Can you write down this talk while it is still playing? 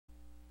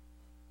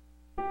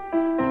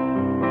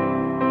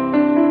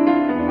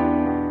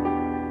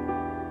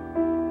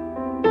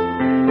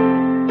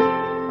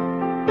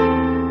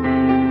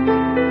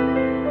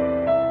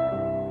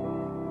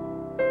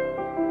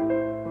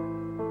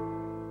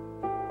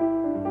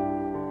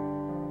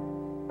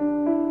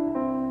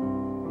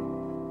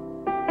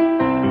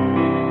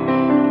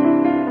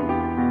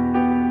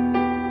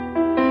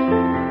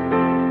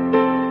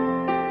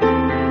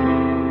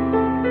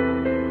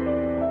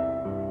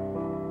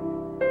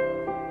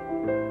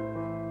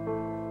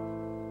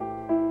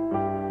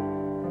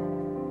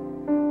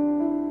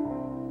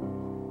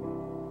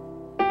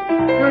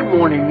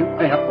morning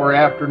or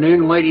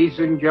afternoon, ladies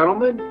and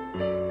gentlemen.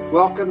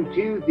 Welcome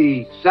to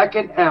the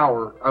second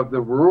hour of the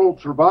Rural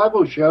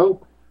Survival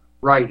Show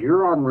right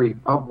here on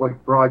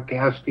Republic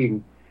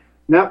Broadcasting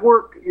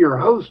Network. Your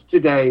hosts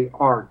today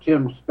are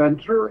Tim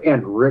Spencer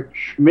and Rick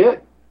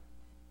Schmidt.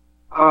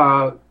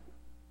 The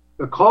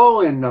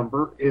call-in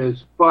number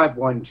is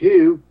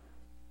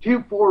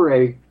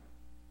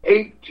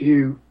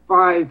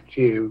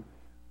 512-248-8252.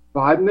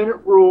 5-minute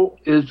rule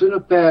is in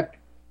effect.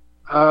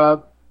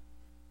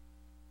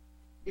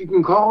 You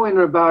can call in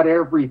about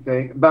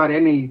everything, about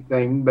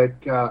anything,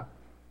 but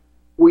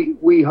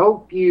we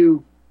hope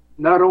you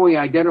not only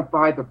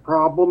identify the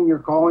problem you're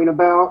calling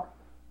about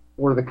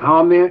or the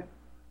comment,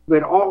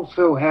 but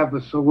also have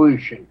a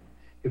solution.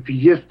 If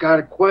you just got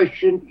a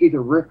question,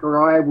 either Rick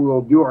or I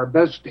will do our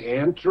best to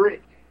answer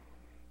it.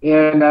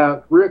 And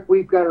Rick,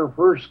 we've got our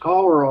first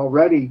caller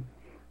already.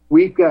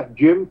 We've got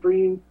Jim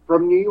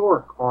from New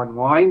York on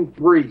line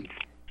 3.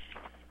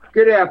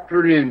 Good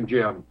afternoon,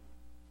 Jim.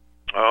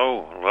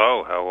 Oh,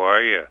 hello. How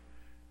are you?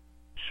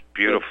 It's a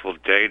beautiful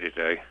day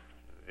today.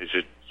 Is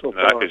it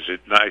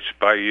nice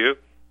by you?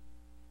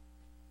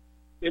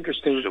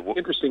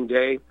 Interesting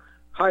day.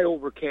 High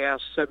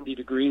overcast, 70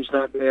 degrees,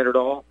 not bad at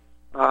all.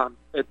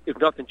 If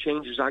nothing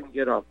changes, I can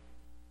get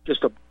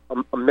just a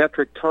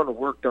metric ton of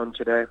work done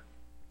today.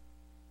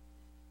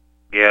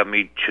 Yeah,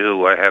 me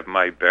too. I have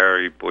my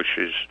berry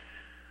bushes.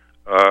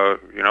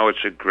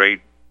 It's a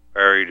great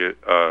berry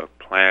to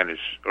plant is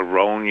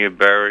aronia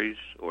berries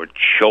or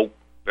choke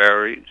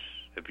berries.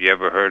 Have you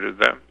ever heard of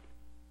them?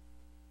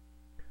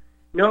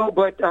 No,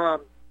 but I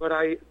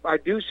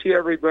do see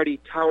everybody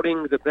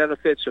touting the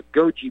benefits of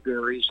goji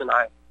berries, and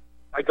I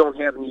don't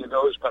have any of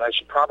those, but I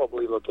should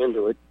probably look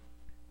into it.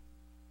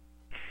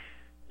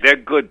 They're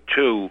good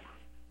too.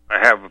 I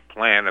have a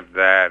plant of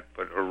that,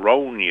 but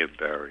aronia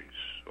berries,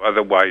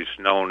 otherwise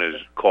known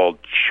as called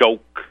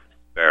choke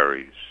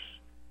berries.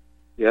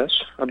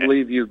 Yes, I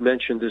believe you've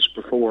mentioned this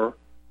before.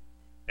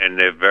 And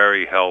they're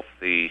very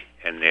healthy,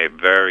 and they're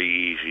very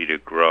easy to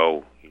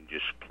grow. You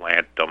just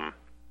plant them.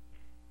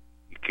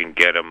 You can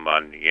get them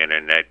on the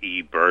internet,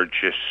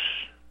 eBurgess.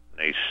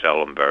 They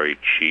sell them very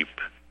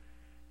cheap.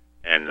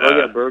 And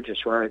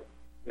Burgess, right.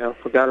 Yeah, I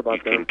forgot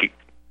about that. You can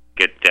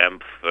get them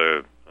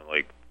for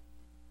like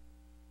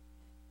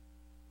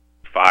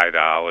 $5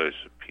 a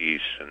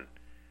piece, and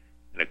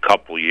in a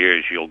couple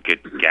years you'll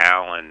get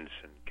gallons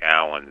and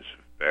gallons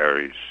of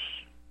berries.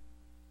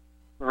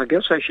 Well, I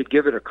guess I should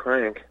give it a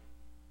crank.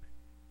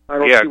 Go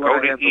to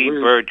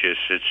eBurgess.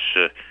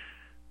 It's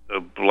a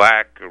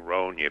black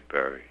aronia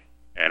berry.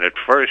 And at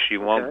first you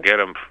won't get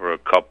them for a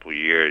couple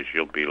years.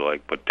 You'll be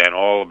like, but then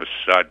all of a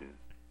sudden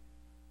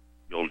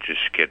you'll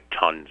just get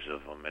tons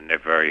of them. And they're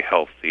very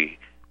healthy.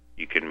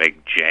 You can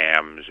make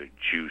jams or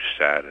juice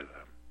out of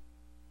them.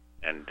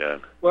 And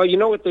well, you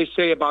know what they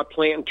say about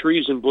planting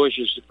trees and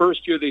bushes. The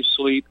first year they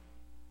sleep.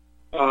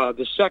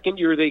 The second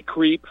year they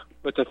creep.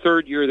 But the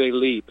third year they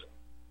leap.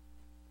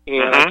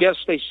 And I guess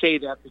they say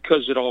that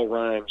because it all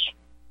rhymes.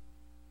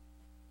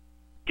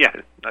 Yeah,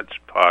 that's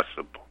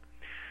possible.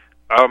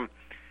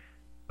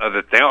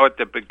 The thing at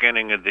the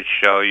beginning of the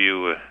show,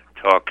 you were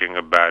talking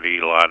about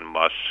Elon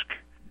Musk.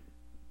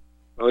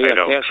 Oh,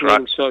 yeah,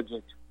 fascinating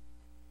subject.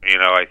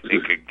 I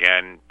think,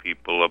 again,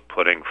 people are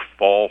putting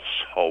false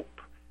hope.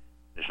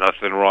 There's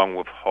nothing wrong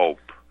with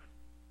hope,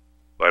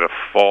 but a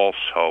false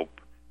hope.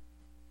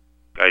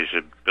 Guy's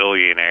a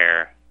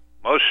billionaire.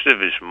 Most of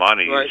his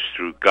money is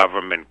through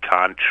government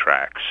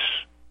contracts.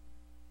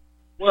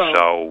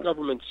 Well,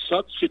 government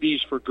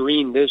subsidies for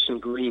green this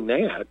and green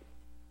that.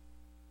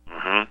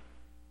 Mm-hmm.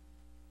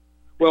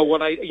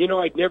 Well,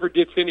 I never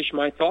did finish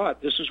my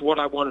thought. This is what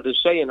I wanted to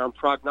say, and I'm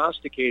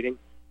prognosticating.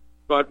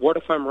 But what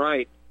if I'm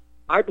right?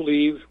 I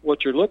believe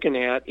what you're looking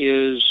at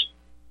is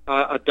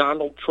a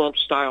Donald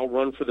Trump-style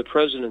run for the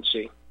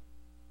presidency.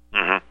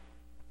 Mm-hmm.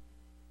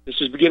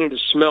 This is beginning to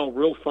smell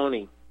real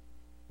funny. I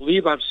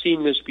believe I've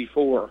seen this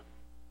before.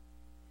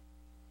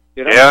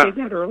 Did I say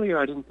that earlier?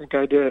 I didn't think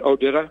I did. Oh,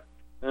 did I?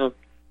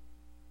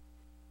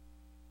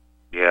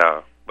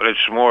 Yeah, but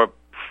it's more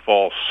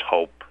false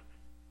hope.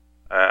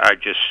 I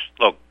just,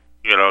 look,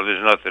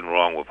 there's nothing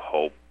wrong with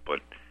hope, but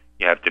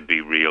you have to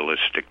be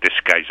realistic. This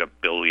guy's a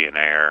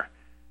billionaire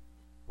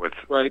with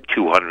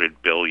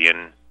 $200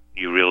 billion.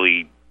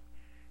 He'll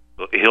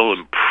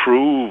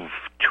improve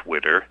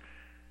Twitter,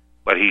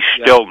 but he's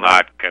still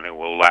not going to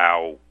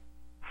allow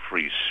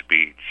free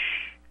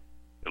speech,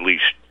 at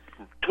least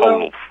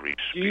total free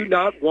speech. Do you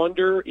not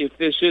wonder if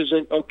this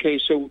isn't,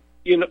 so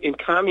in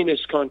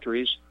communist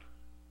countries,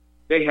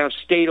 they have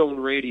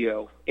state-owned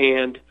radio,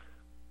 and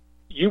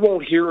you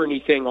won't hear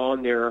anything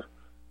on there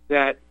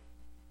that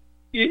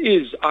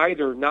is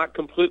either not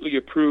completely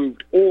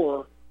approved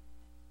or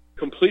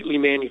completely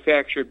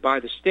manufactured by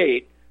the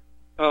state.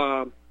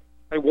 I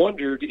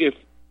wondered if,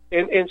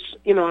 and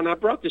I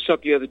brought this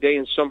up the other day,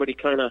 and somebody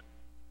kind of,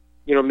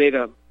 made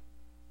I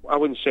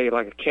wouldn't say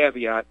like a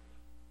caveat.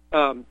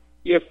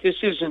 If this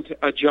isn't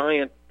a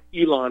giant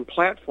Elon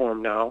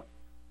platform now,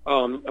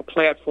 a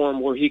platform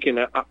where he can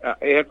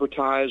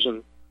advertise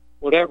and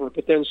whatever.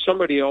 But then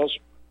somebody else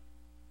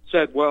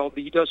said, well,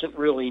 he doesn't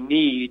really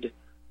need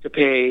to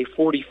pay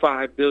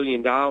 $45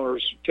 billion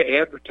to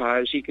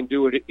advertise. He can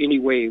do it any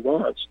way he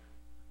wants,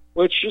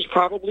 which is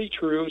probably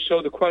true.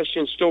 So the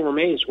question still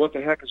remains, what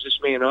the heck is this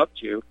man up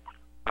to?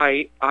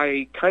 I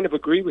kind of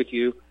agree with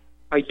you.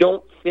 I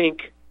don't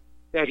think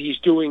that he's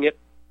doing it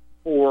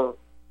for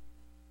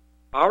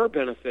our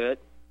benefit.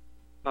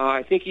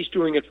 I think he's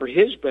doing it for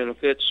his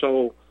benefit.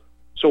 So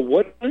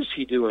what is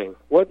he doing?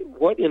 What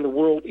in the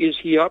world is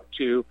he up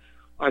to?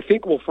 I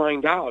think we'll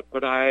find out,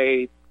 but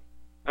I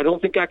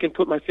don't think I can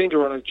put my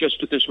finger on it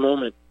just at this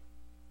moment.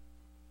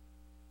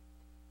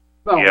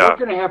 Well, we're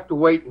going to have to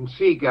wait and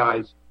see,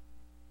 guys.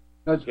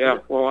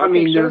 Well, I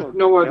mean, there's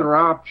no other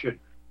option.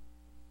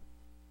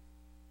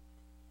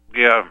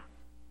 Yeah,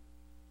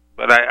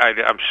 but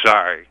I'm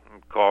sorry.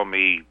 Call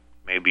me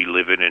maybe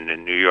living in the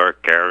New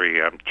York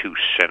area. I'm too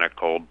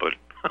cynical, but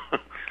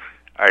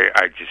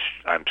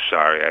I'm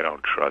sorry. I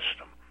don't trust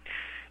them.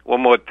 One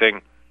more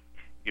thing.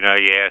 You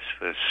asked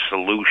for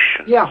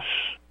solutions. Yeah.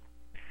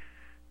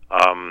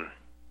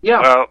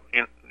 Well,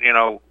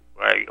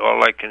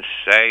 all I can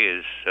say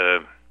is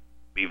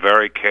be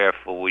very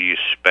careful where you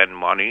spend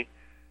money.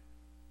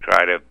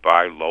 Try to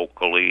buy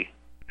locally.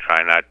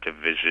 Try not to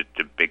visit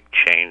the big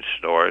chain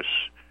stores.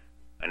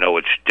 I know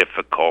it's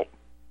difficult,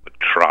 but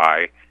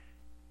try.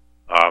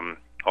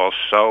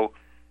 Also,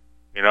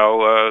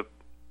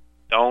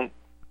 don't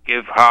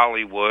give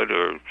Hollywood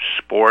or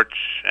sports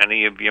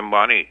any of your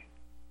money.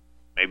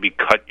 Maybe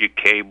cut your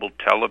cable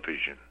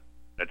television.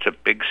 That's a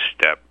big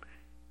step.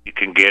 You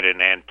can get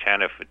an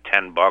antenna for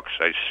 $10.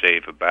 I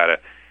save about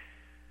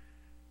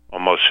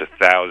almost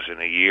 $1,000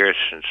 a year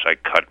since I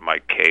cut my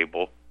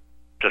cable.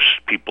 Just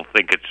people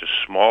think it's a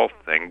small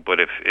thing, but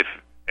if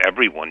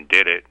everyone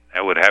did it,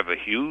 that would have a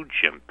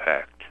huge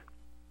impact.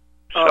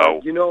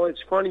 So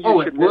it's funny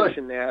you should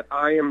mention that.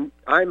 I'm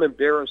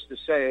embarrassed to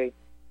say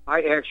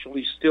I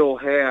actually still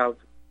have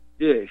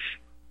Dish,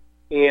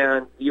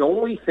 and the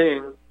only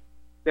thing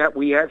that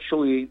we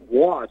actually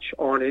watch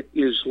on it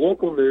is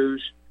local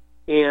news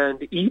and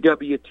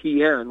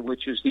EWTN,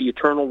 which is the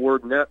Eternal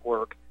Word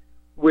Network,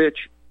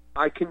 which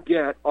I can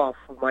get off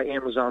of my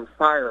Amazon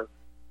Fire.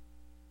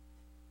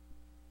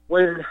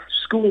 When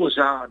school is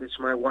out, it's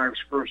my wife's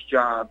first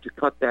job to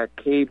cut that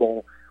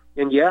cable.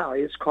 And yeah,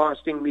 it's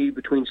costing me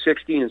between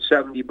 $60 and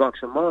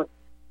 $70 a month.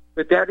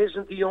 But that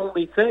isn't the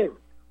only thing.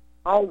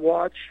 I'll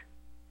watch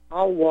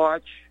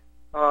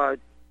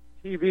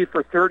TV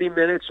for 30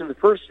 minutes, and the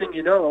first thing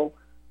you know,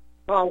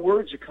 foul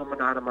words are coming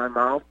out of my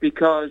mouth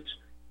because,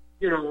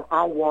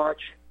 I'll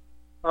watch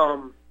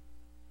and,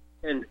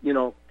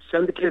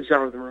 send the kids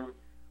out of the room.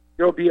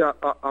 There'll be a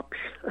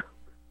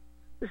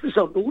this is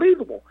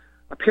unbelievable,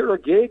 a pair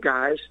of gay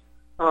guys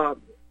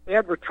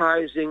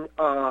advertising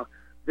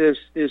this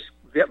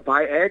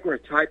Viagra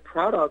type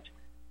product.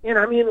 And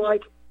I mean,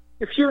 like,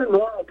 if you're a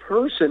normal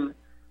person,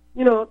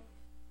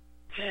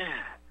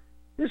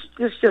 this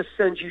just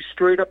sends you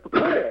straight up the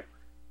pole.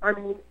 I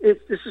mean, this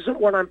isn't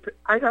what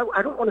I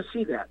don't want to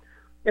see that.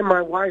 And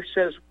my wife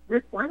says,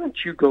 Rick, why don't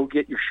you go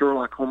get your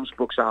Sherlock Holmes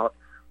books out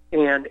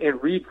and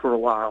read for a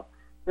while?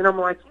 And I'm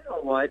like, you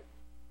know what?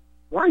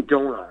 Why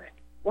don't I?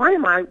 Why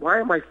am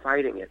I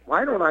fighting it?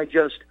 Why don't I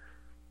just,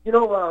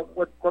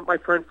 what my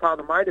friend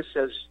Father Midas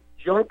says,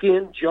 junk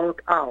in,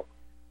 junk out.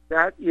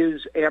 That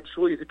is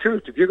absolutely the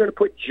truth. If you're going to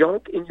put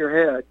junk in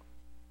your head,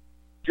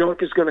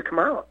 junk is going to come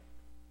out.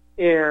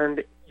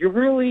 And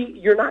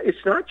you're not,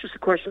 it's not just a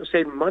question of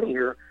saving money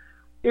here.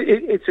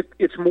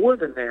 It's more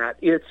than that.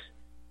 It's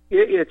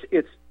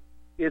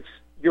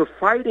you're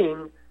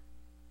fighting,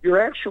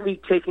 you're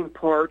actually taking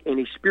part in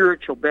a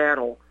spiritual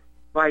battle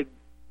by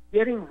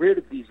getting rid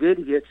of these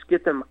idiots,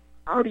 get them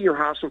out of your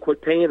house and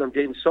quit paying them to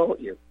insult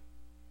you.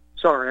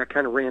 Sorry, I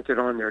kind of ranted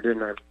on there,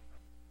 didn't I?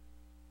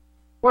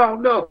 Well,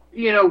 no,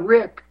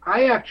 Rick,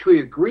 I actually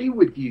agree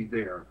with you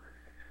there.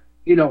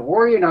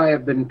 Ori and I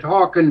have been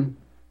talking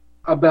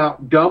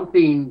about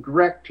dumping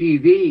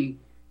DirecTV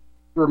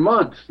for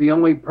months. The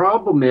only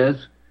problem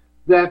is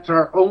that's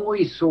our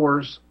only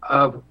source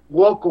of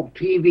local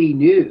TV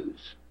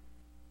news.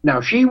 Now,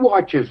 she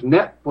watches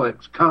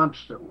Netflix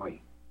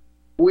constantly.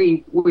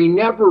 We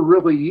never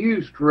really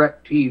use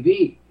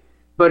DirecTV,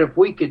 but if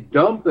we could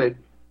dump it,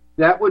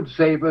 that would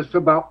save us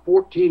about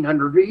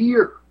 $1,400 a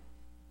year.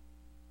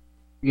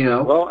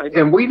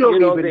 And we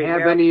don't even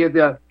have any of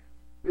the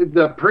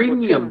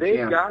premium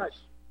channels.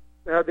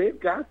 They've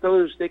got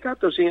those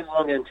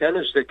in-long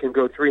antennas that can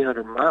go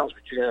 300 miles,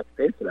 but you're going to have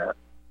to pay for that.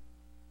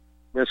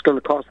 That's going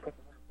to cost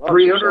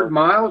 300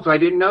 miles. I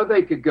didn't know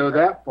they could go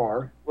that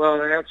far. Well,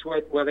 that's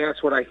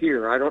what I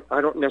hear. I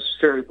don't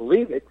necessarily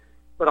believe it,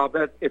 but I'll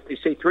bet if they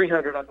say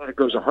 300, I bet it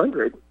goes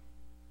 100.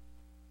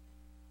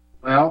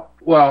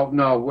 Well,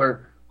 no. We're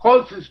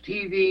closest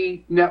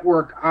TV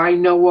network I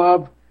know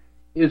of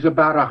is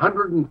about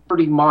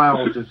 130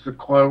 miles as the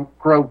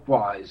crow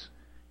flies,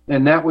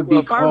 and that would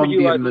be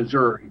Columbia,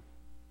 Missouri.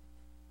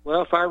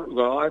 Well,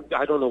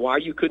 I don't know why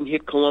you couldn't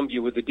hit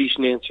Columbia with a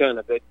decent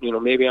antenna, but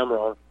maybe I'm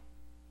wrong.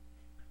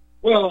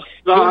 Well,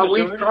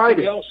 we've tried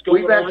it.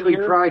 We've actually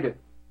tried it.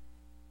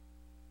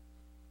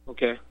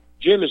 Okay.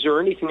 Jim, is there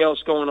anything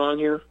else going on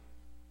here?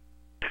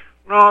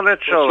 No,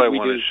 that's all I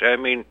want to say. I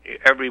mean,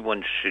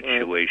 everyone's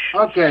situation.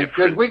 Okay,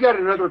 because we got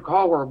another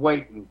caller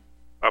waiting.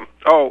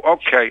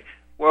 Okay.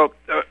 Well,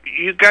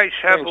 you guys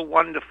have a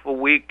wonderful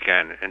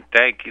weekend, and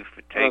thank you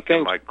for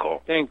taking my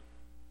call. Thanks,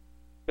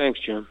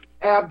 Jim.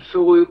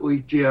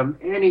 Absolutely, Jim.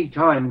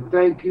 Anytime.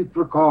 Thank you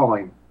for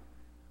calling.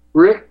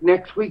 Rick,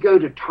 next we go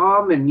to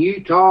Tom in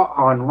Utah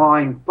on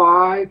line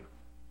 5.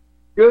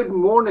 Good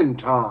morning,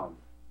 Tom.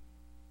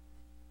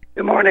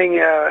 Good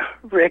morning,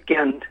 Rick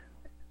and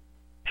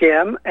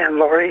Jim and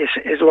Lori.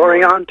 Is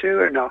Lori on too,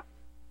 or no?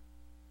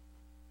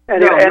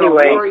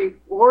 Anyway,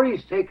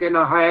 Lori's taken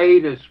a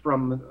hiatus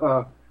from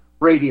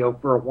radio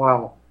for a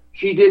while.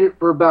 She did it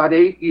for about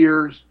 8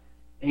 years,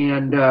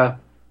 and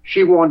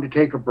she wanted to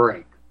take a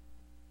break.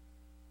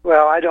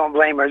 Well, I don't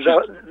blame her.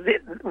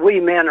 We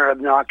men are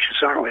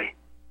obnoxious, aren't we?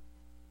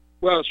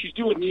 Well, she's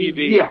doing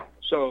TV. Yeah.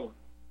 So,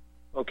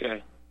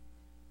 okay.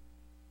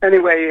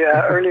 Anyway,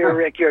 earlier,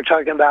 Rick, you were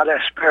talking about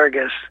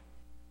asparagus.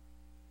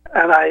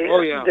 And I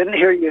didn't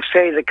hear you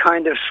say the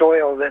kind of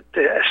soil that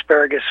the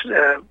asparagus,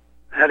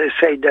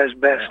 does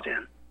best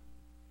in.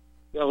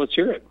 Yeah, let's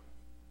hear it.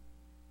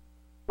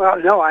 Well,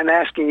 no, I'm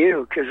asking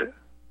you because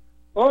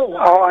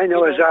all I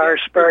know is our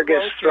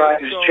asparagus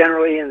thrives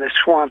generally in the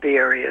swampy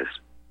areas.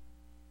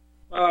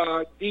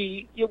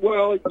 You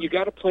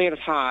got to plant it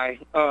high.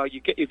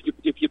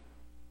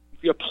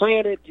 If you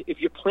plant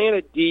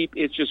it deep,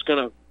 it's just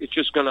gonna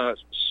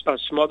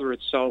smother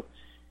itself.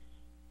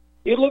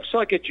 It looks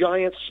like a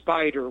giant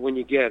spider when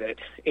you get it,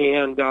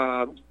 and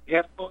you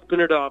have to open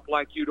it up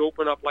like you'd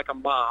open up like a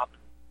mop,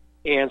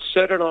 and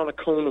set it on a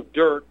cone of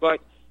dirt.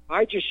 But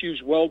I just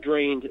use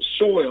well-drained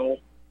soil.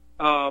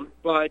 And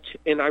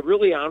I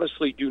really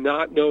honestly do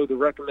not know the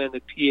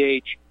recommended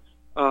pH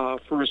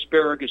for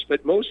asparagus,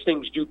 but most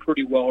things do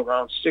pretty well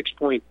around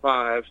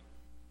 6.5.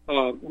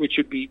 Which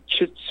would be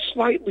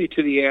slightly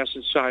to the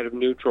acid side of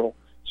neutral,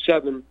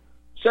 7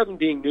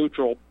 being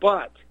neutral.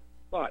 But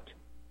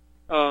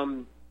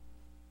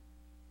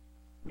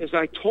as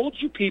I told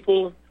you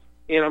people,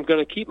 and I'm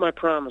going to keep my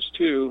promise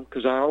too,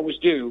 because I always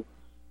do,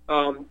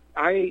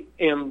 I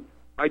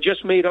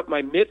just made up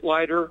my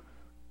Mittleider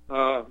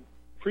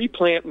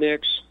pre-plant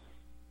mix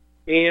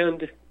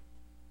and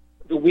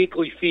the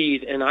weekly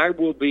feed, and I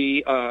will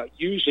be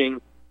using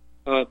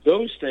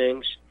those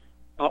things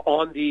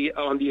on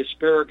the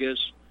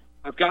asparagus.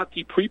 I've got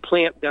the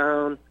pre-plant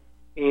down,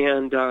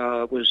 and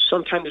was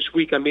sometime this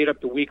week I made up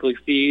the weekly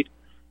feed.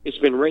 It's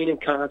been raining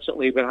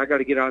constantly, but I got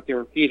to get out there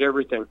and feed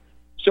everything.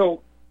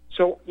 So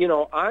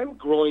I'm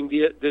growing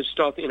this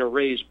stuff in a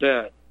raised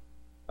bed.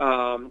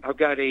 I've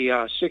got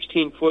a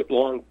 16-foot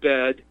long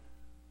bed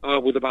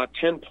with about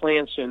 10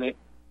 plants in it,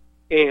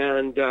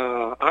 and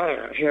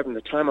I'm having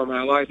the time of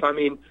my life. I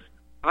mean,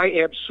 I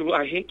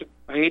hate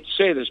to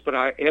say this, but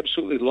I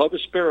absolutely love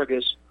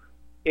asparagus.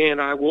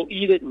 And I will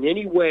eat it in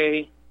any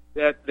way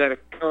that it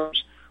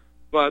comes,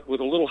 but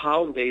with a little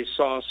hollandaise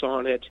sauce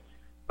on it.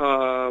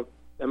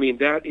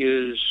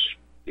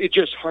 It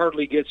just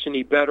hardly gets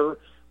any better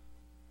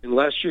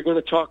unless you're going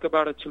to talk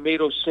about a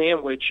tomato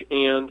sandwich.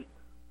 And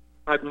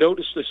I've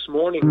noticed this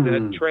morning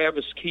that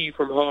Travis Key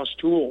from Haas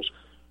Tools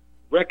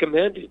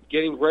recommended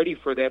getting ready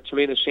for that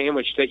tomato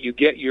sandwich that you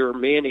get your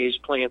mayonnaise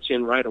plants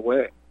in right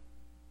away.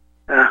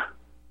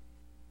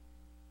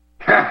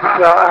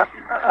 Well,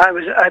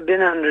 I've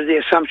been under the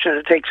assumption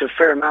it takes a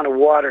fair amount of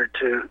water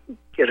to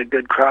get a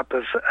good crop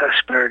of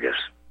asparagus.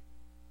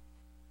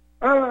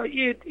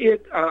 You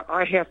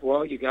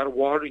got to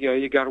water.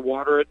 You got to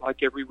water it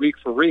like every week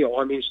for real.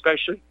 I mean,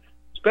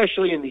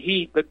 especially in the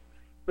heat. But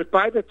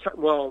by the time,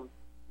 well,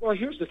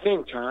 here's the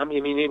thing, Tom. I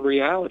mean, in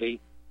reality,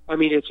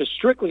 it's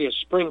strictly a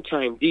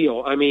springtime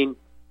deal. I mean,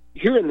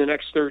 here in the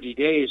next 30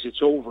 days,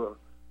 it's over.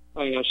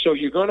 So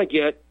you're going to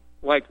get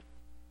like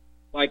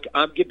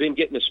I've been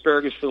getting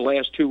asparagus for the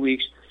last 2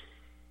 weeks,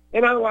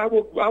 and I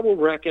will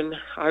reckon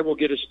I will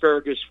get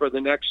asparagus for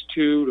the next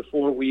 2 to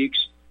 4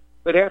 weeks.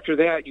 But after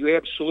that, you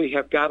absolutely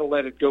have got to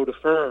let it go to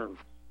fern.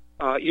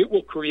 It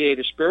will create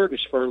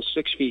asparagus ferns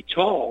 6 feet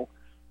tall,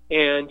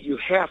 and you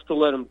have to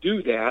let them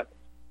do that,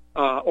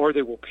 or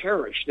they will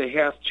perish. They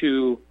have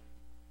to,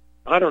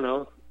 I don't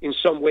know, in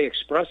some way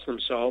express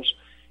themselves,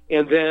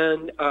 and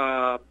then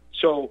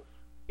so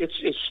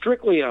it's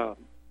strictly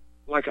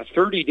like a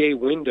 30-day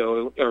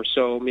window or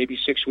so, maybe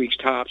 6 weeks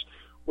tops,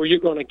 where you're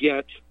going to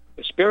get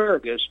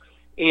asparagus.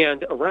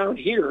 And around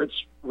here,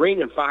 it's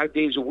raining 5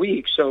 days a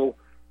week. So,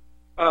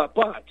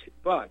 but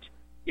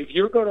if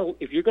you're going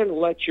to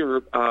let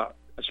your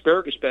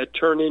asparagus bed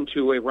turn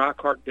into a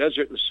rock-hard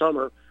desert in the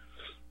summer,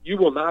 you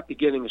will not be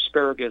getting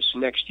asparagus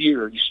next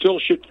year. You still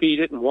should feed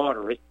it and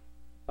water it,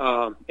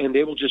 and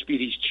they will just be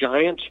these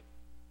giant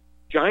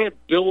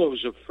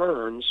billows of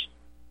ferns,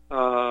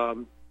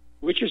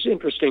 which is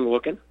interesting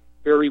looking.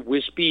 Very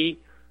wispy.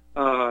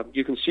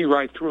 You can see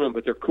right through them,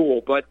 but they're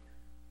cool. But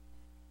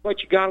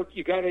you got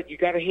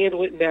to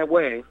handle it in that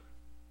way.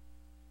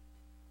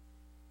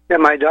 Yeah,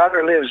 my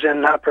daughter lives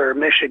in Upper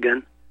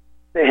Michigan,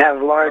 they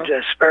have large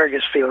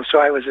asparagus fields, so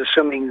I was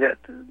assuming that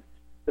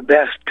the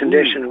best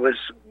condition was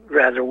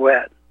rather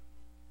wet.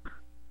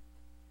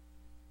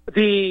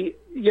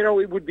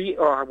 It would be,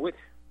 I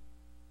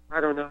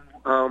don't know.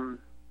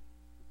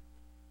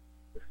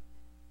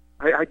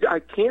 I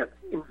can't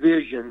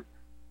envision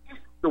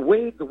the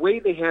way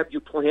they have you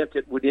plant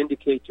it would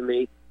indicate to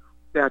me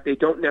that they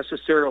don't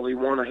necessarily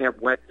want to have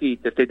wet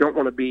feet, that they don't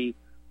want to be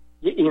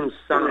inside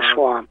in the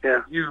swamp.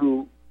 Yeah.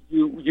 You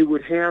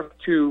would have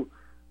to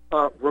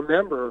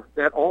remember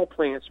that all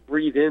plants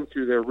breathe in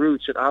through their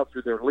roots and out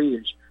through their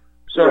leaves.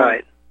 So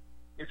right.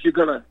 if you're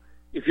gonna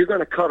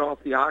cut off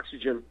the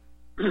oxygen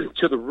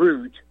to the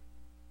root,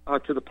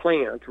 to the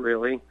plant,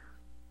 really,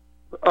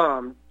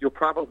 you'll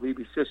probably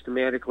be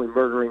systematically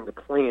murdering the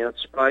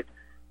plants. But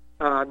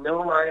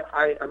no,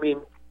 I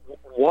mean,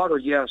 water,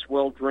 yes,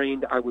 well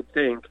drained, I would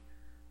think.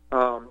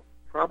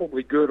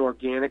 Probably good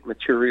organic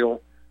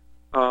material.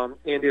 And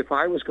if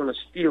I was going to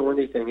steal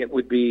anything, it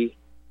would be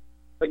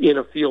in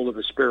a field of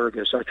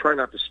asparagus. I try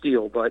not to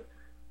steal, but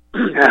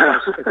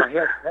if I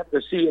had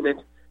to see it,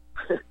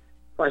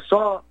 if I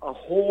saw a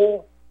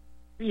whole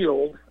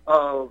field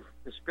of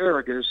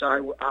asparagus,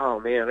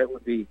 it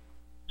would be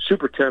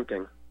super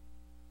tempting.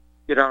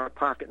 Get out a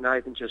pocket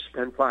knife and just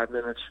spend 5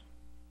 minutes.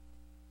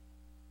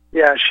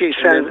 Yeah, she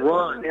sends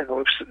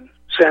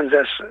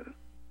us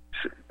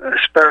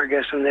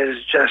asparagus, and it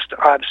is just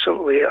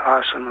absolutely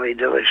awesomely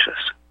delicious.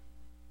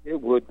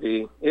 It would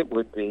be. It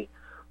would be.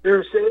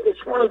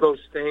 It's one of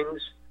those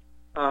things.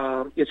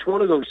 It's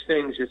one of those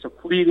things. It's a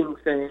fleeting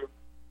thing.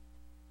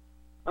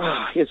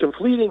 It's a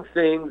fleeting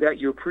thing that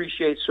you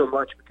appreciate so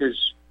much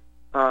because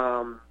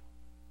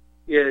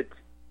it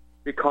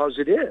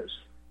is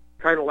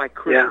kind of like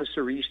Christmas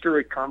or Easter.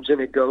 It comes and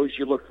it goes.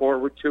 You look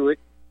forward to it.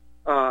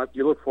 And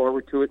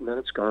then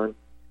it's gone.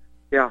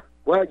 Yeah.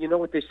 Well, you know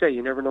what they say.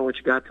 You never know what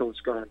you got till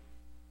it's gone.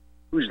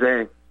 Who's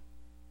they?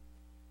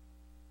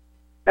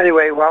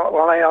 Anyway,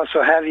 while I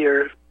also have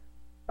your...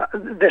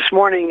 this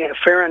morning,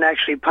 Farron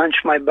actually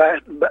punched my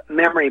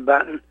memory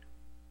button.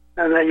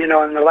 And then, in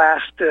the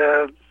last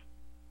 12,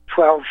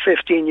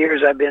 15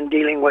 years, I've been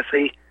dealing with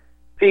the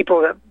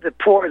people, the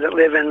poor that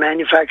live in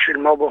manufactured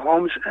mobile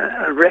homes.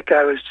 Rick,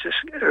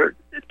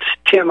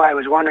 Tim, I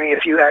was wondering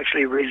if you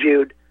actually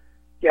reviewed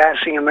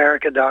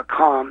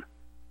GasingAmerica.com,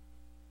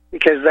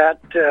 because that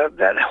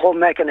whole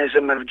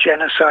mechanism of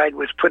genocide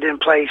was put in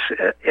place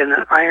in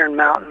the Iron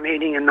Mountain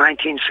meeting in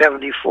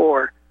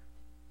 1974,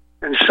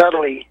 and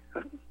subtly,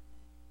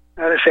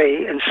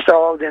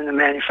 installed in the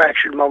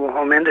manufactured mobile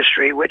home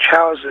industry, which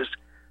houses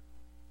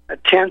a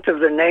tenth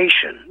of the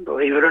nation,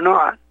 believe it or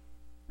not,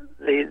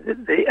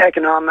 the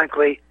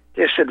economically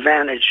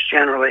disadvantaged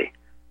generally.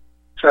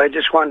 So I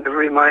just wanted to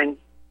remind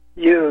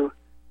you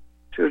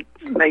to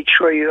make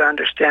sure you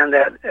understand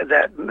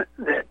that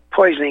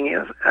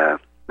poisoning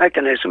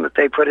mechanism that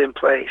they put in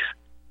place.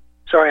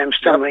 Sorry, I'm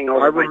stumbling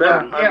over my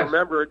tongue. I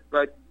remember it,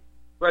 but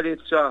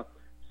it's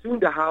soon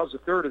to house a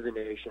third of the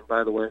nation,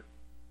 by the way.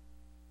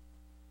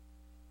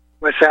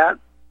 What's that?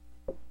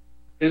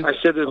 I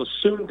said it'll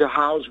soon to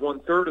house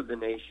 1/3 of the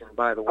nation,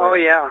 by the way. Oh,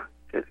 yeah,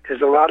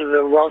 because a lot of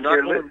the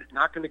wealthier...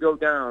 Not going to go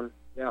down,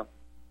 yeah.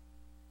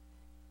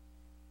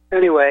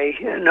 Anyway,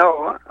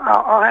 no,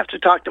 I'll have to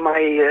talk to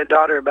my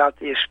daughter about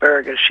the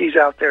asparagus. She's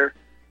out there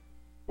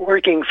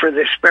working for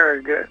the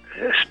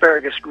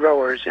asparagus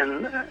growers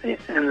in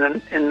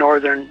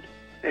northern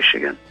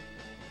Michigan.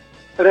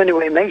 But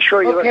anyway, make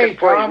sure you look at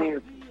poisoning.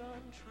 Tom.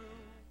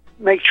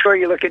 Make sure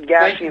you look at Gasing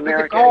America. Thank you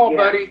for the call,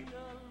 buddy.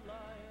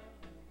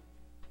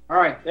 All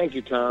right. Thank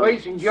you, Tom.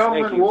 Ladies and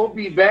gentlemen, we'll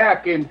be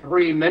back in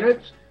 3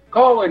 minutes.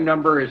 Call-in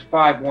number is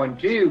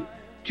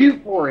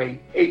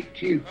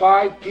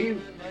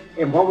 512-248-8252.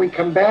 And when we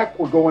come back,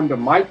 we're going to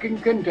Mike in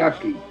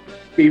Kentucky.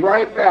 Be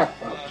right back,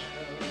 folks.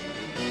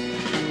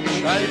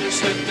 Try to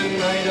set the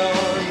night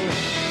on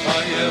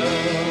fire.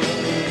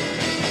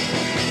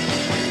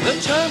 The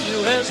time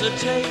to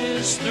hesitate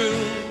is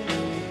through.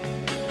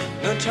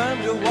 No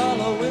time to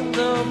wallow in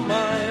the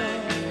mire.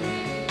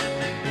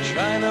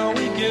 Try now,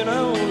 we can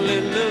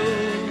only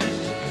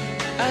lose,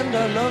 and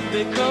our love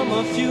become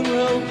a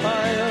funeral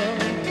pyre.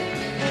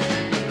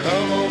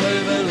 Come on,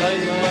 baby,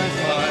 light my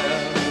fire.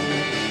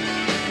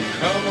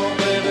 Come on,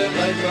 baby,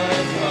 light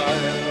my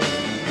fire.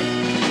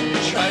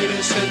 Try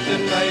to set the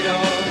night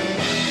on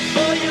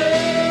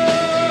fire.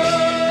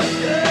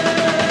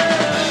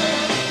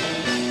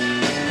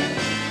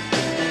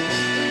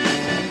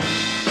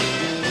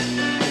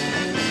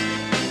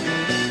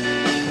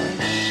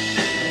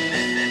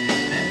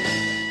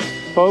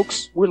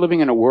 Folks, we're living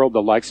in a world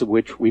the likes of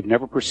which we've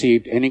never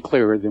perceived any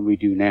clearer than we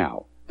do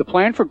now. The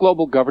plan for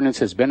global governance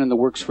has been in the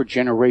works for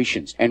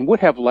generations and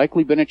would have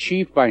likely been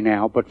achieved by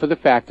now but for the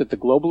fact that the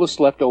globalists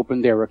left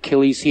open their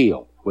Achilles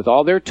heel, With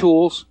all their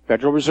tools,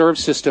 Federal Reserve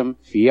System,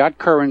 fiat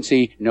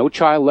currency, no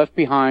child left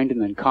behind,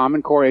 and then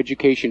Common Core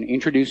education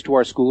introduced to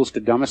our schools to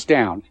dumb us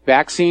down,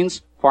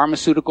 vaccines,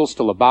 pharmaceuticals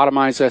to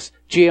lobotomize us,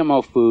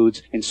 GMO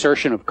foods,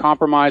 insertion of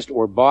compromised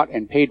or bought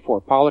and paid for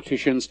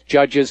politicians,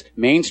 judges,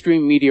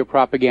 mainstream media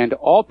propaganda,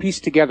 all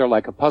pieced together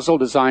like a puzzle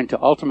designed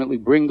to ultimately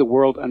bring the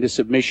world under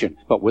submission.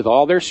 But with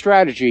all their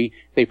strategy,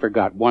 they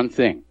forgot one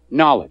thing: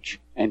 knowledge.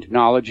 And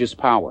knowledge is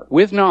power.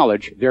 With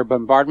knowledge, their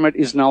bombardment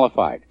is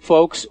nullified.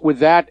 Folks, with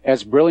that,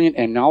 as brilliant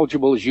and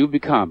knowledgeable as you've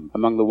become,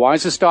 among the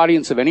wisest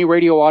audience of any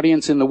radio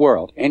audience in the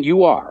world, and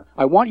you are,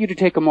 I want you to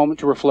take a moment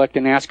to reflect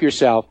and ask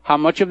yourself, how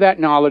much of that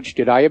knowledge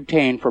did I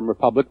obtain from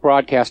Republic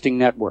Broadcasting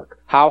Network?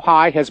 How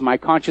high has my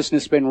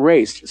consciousness been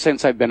raised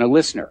since I've been a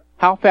listener?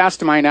 How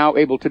fast am I now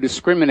able to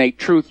discriminate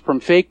truth from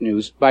fake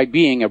news by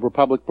being a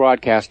Republic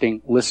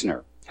Broadcasting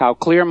listener? How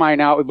clear am I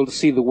now able to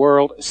see the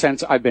world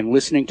since I've been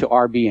listening to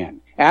RBN?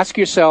 Ask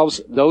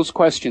yourselves those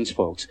questions,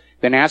 folks.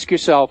 Then ask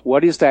yourself,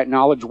 what is that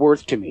knowledge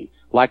worth to me?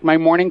 Like my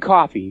morning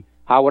coffee,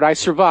 how would I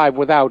survive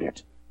without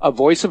it? A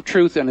voice of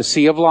truth in a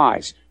sea of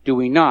lies. Do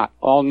we not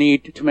all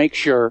need to make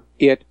sure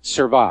it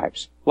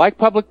survives? Like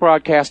public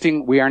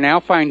broadcasting, we are now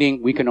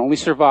finding we can only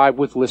survive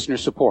with listener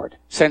support.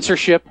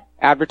 Censorship,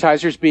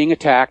 advertisers being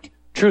attacked,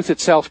 truth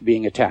itself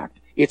being attacked.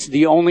 It's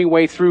the only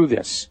way through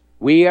this.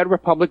 We at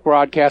Republic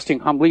Broadcasting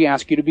humbly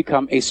ask you to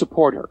become a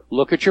supporter.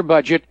 Look at your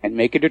budget and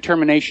make a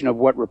determination of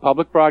what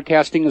Republic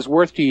Broadcasting is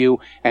worth to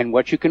you and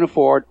what you can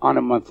afford on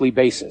a monthly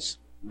basis.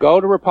 Go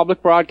to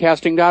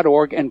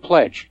republicbroadcasting.org and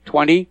pledge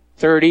 $20,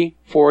 $30,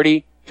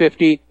 $40,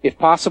 $50, if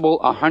possible,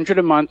 $100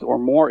 a month or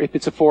more if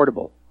it's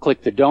affordable.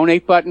 Click the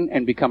donate button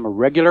and become a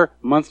regular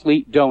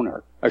monthly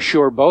donor.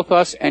 Assure both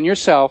us and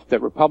yourself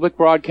that Republic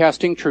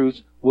Broadcasting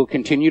truth will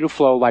continue to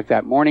flow like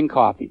that morning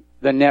coffee.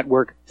 The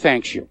network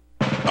thanks you.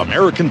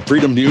 American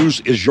Freedom News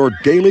is your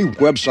daily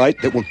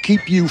website that will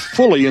keep you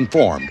fully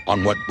informed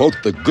on what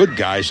both the good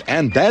guys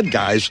and bad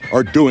guys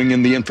are doing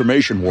in the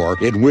information war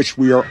in which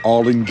we are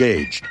all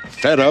engaged.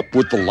 Fed up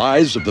with the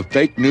lies of the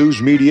fake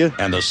news media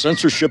and the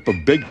censorship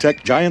of big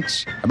tech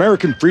giants?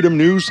 American Freedom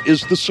News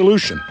is the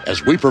solution,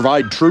 as we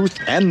provide truth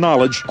and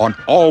knowledge on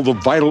all the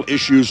vital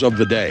issues of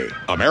the day.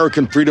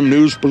 American Freedom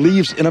News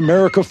believes in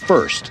America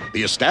first.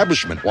 The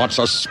establishment wants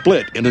us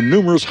split into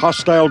numerous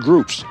hostile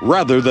groups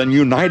rather than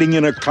uniting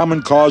in a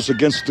common cause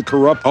against the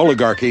corrupt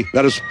oligarchy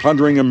that is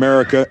plundering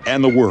America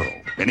and the world.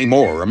 Many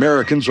more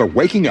Americans are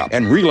waking up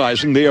and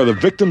realizing they are the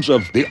victims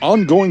of the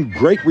ongoing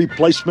Great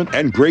Replacement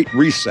and Great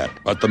Reset.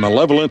 But the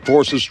malevolent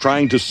forces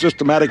trying to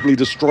systematically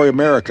destroy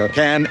America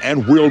can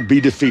and will be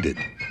defeated.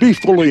 Be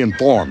fully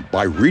informed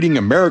by reading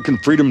American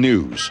Freedom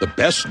News, the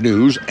best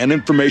news and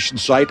information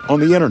site on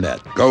the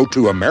internet. Go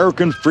to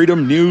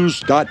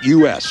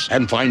AmericanFreedomNews.us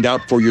and find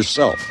out for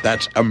yourself.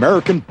 That's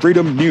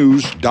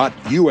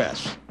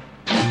AmericanFreedomNews.us.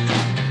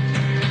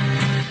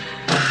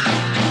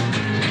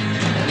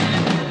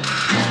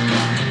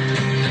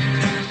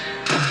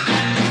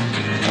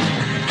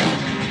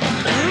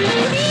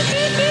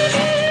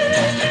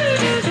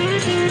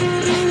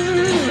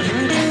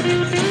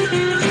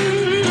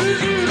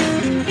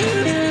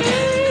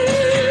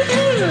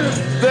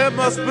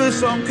 Must be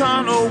some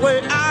kind of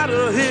way out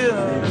of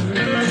here,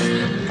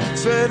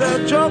 said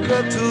the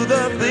joker to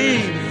the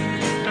thief.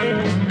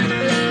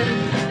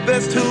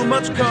 There's too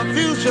much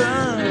confusion,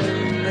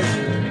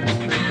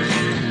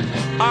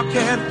 I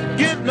can't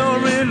get no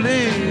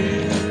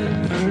relief.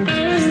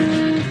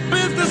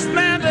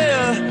 Businessman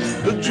there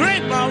to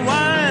drink my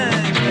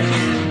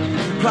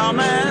wine,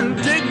 plowman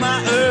dig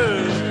my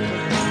earth.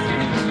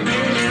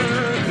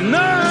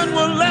 None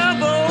will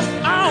level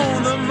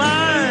on the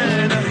mine.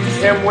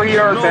 And we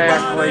are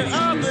back, ladies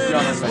and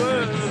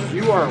gentlemen.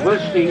 You are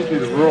listening to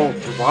the Rural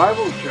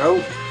Survival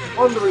Show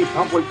on the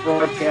Republic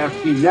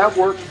Broadcasting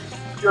Network.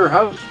 Your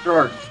hosts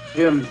are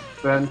Tim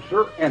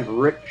Spencer and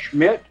Rick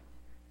Schmidt.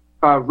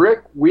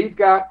 Rick, we've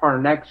got our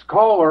next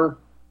caller,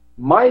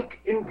 Mike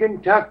in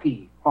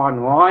Kentucky,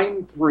 on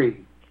line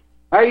 3.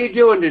 How you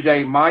doing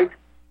today, Mike?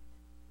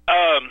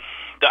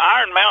 The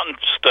Iron Mountain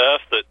stuff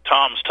that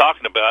Tom's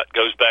talking about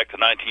goes back to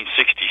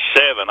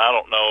 1967. I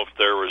don't know if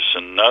there was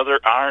another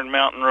Iron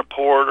Mountain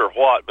report or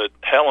what, but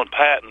Helen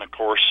Patton, of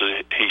course,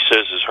 he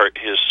says is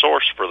his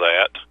source for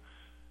that.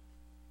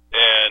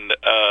 And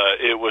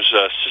it was,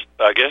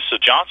 I guess, the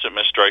Johnson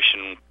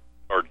administration,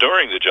 or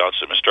during the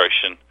Johnson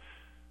administration,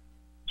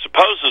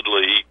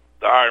 supposedly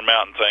the Iron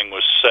Mountain thing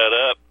was set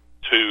up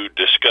to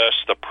discuss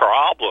the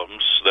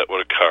problems that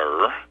would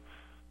occur.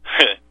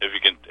 if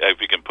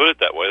you can put it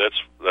that way,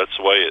 that's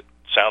the way it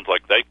sounds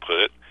like they put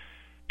it.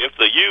 If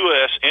the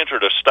U.S.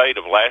 entered a state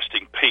of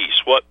lasting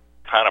peace, what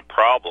kind of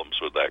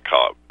problems would that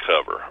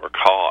cover or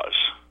cause?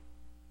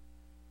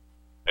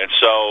 And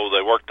so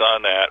they worked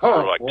on that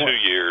for 2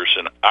 years.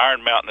 And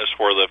Iron Mountain is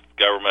where the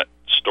government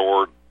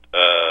stored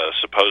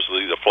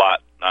supposedly the Flight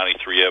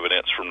 93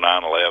 evidence from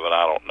 9/11.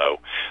 I don't know.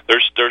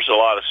 There's a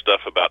lot of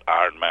stuff about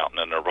Iron Mountain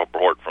and the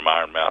report from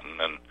Iron Mountain,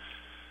 and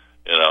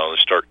they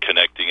start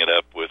connecting it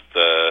up with,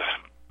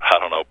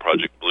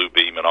 Project Blue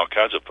Beam and all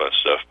kinds of fun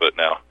stuff. But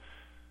now,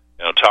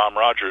 Tom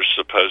Rogers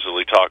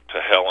supposedly talked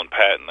to Helen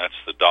Patton. That's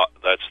the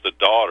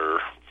daughter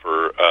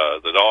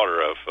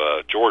of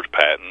George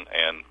Patton,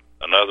 and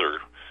another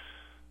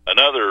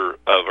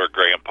of her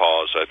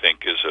grandpas, I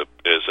think, is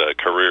a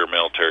career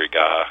military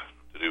guy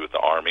to do with the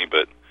Army.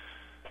 But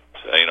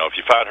if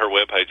you find her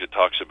webpage, it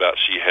talks about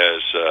she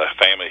has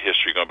family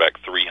history going back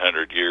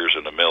 300 years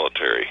in the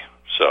military.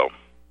 So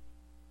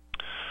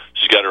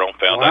she's got her own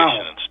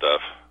foundation and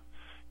stuff.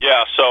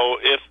 Yeah. So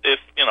if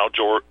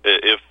George,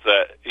 if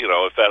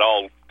that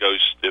all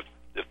goes, if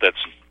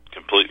that's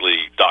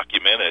completely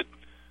documented,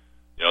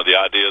 the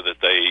idea that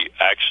they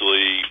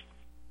actually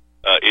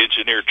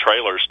engineered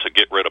trailers to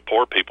get rid of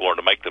poor people or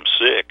to make them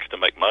sick, to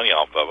make money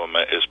off of them,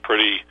 is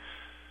pretty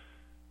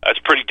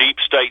deep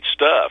state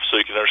stuff. So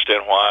you can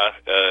understand why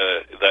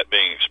that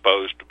being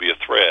exposed to be a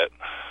threat.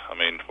 I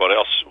mean, what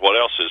else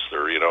is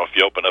there? If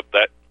you open up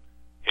that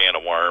can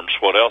of worms,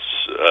 what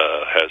else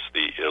has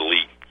the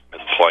elite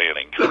been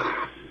planning?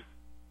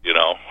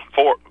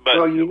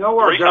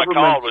 Our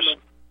government.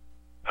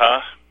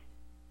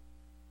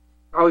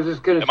 I was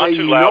just going to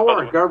say,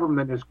 our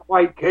government is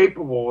quite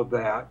capable of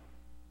that.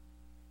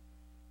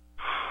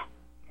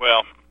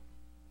 Well,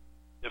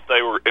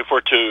 if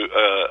we're to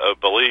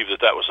believe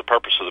that was the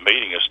purpose of the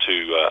meeting, is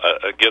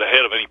to get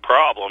ahead of any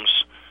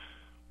problems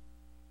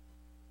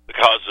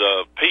because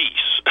of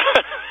peace.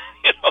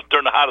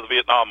 During the height of the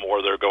Vietnam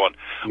War, they're going,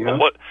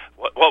 well,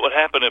 what would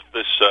happen if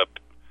the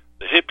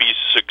hippies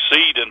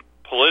succeed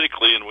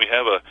politically and we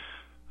have a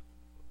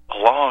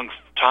long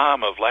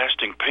time of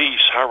lasting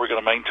peace? How are we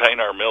going to maintain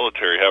our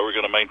military? How are we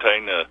going to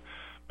maintain the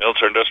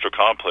military-industrial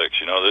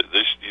complex?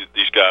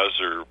 These guys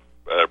are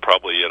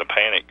probably in a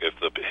panic if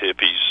the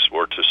hippies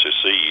were to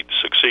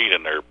succeed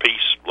in their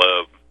peace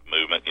love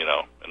movement, in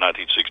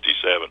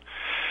 1967.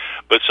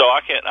 But so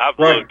I've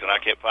looked and I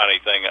can't find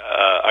anything.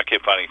 I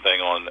can't find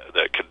anything on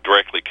that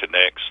directly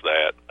connects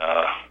that.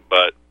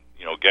 But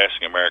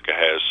Gassing America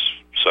has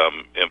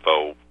some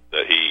info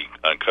that he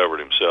uncovered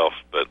himself.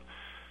 But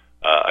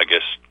I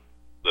guess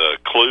the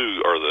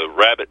clue or the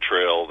rabbit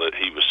trail that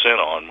he was sent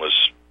on was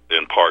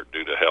in part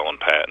due to Helen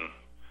Patton,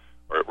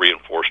 or it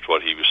reinforced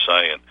what he was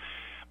saying.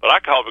 But I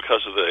called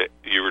because of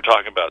you were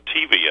talking about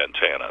TV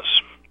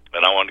antennas,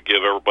 and I wanted to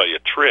give everybody a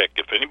trick.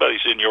 If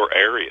anybody's in your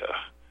area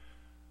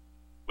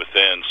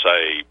within,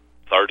 say,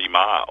 30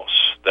 miles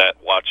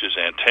that watches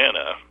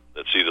antenna,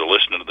 that's either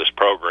listening to this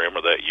program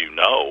or that you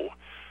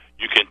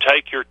can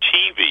take your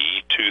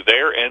TV to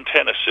their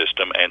antenna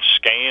system and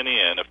scan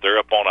in, if they're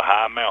up on a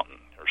high mountain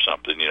or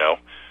something,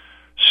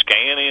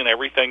 scan in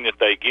everything that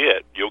they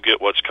get. You'll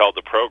get what's called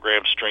the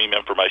Program Stream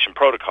Information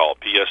Protocol,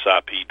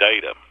 PSIP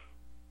data.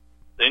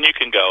 Then you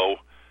can go,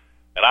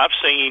 and I've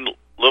seen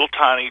little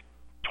tiny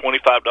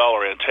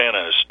 $25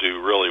 antennas do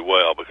really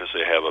well because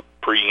they have a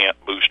preamp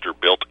booster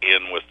built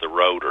in with the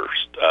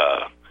rotors.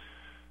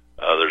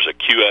 There's a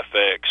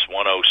QFX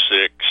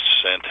 106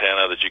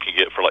 antenna that you can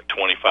get for like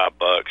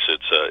 $25.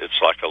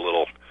 It's like a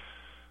little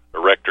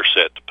erector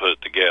set to put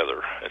it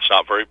together. It's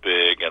not very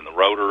big, and the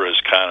rotor is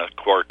kind of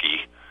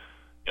quirky.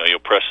 You'll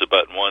press the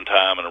button one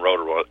time and the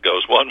rotor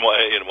goes one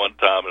way, and one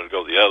time it'll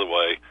go the other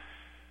way.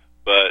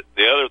 But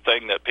the other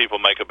thing that people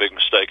make a big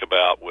mistake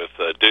about with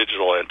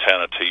digital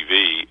antenna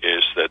TV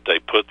is that they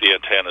put the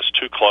antennas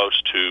too close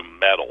to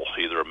metal,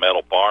 either a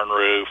metal barn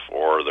roof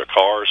or their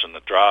cars in the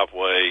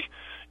driveway.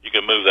 You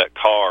can move that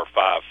car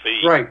 5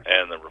 feet,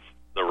 and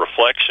the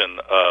reflection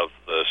of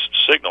the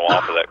signal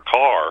off of that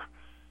car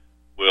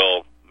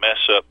will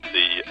mess up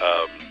the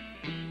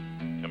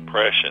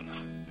compression.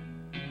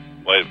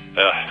 Wait,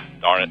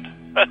 darn it!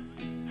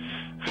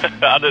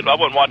 I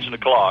wasn't watching the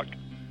clock.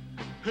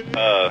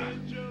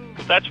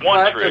 That's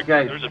one trick.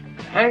 Okay.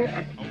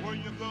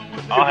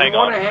 I'll hang on. If you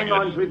want to hang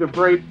on through the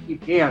break, you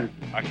can.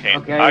 I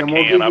can't. Okay, and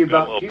we'll give you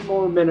about 2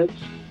 more minutes.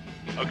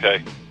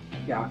 Okay.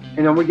 Yeah,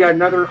 and then we got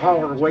another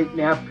caller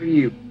waiting after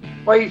you.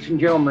 Ladies and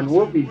gentlemen,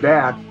 we'll be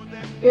back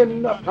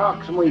in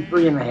approximately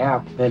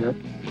 3.5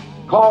 minutes.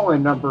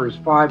 Call-in number is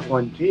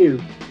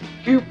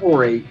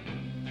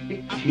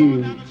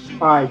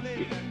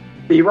 512-248-8252.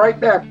 Be right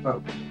back,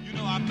 folks.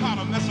 I caught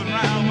her messing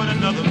around with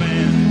another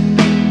man.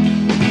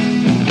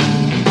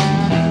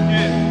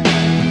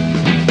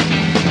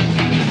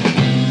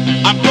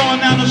 I'm going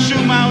down to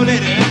shoot my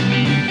lady.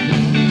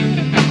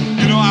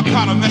 I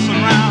caught her messing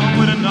around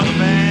with another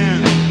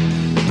man.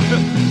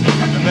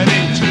 And that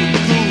ain't too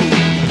cool.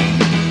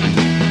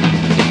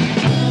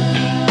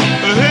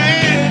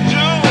 Hey,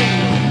 Joe,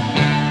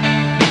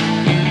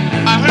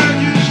 I heard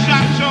you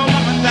shot your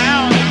woman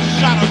down. You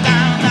shot her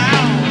down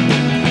now.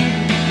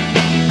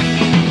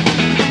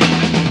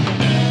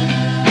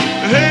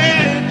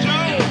 Hey,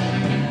 Joe,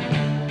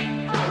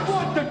 I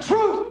want the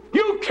truth.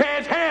 You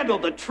can't handle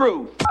the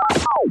truth.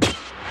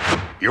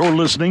 You're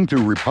listening to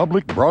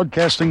Republic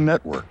Broadcasting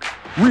Network.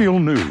 Real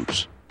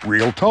news,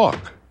 real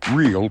talk,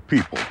 real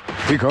people.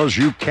 Because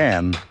you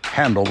can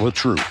handle the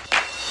truth.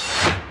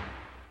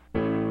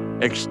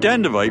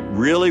 Extendivite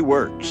really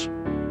works.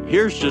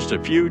 Here's just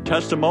a few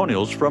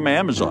testimonials from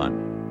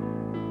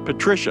Amazon.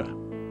 Patricia,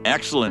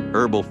 excellent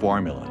herbal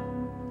formula.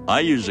 I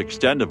use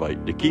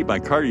Extendivite to keep my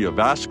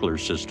cardiovascular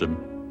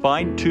system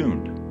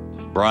fine-tuned.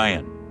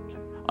 Brian.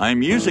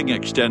 I'm using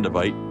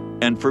Extendivite,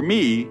 and for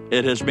me,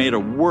 it has made a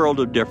world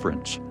of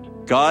difference.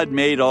 God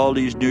made all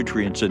these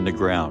nutrients in the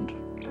ground.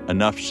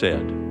 Enough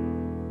said.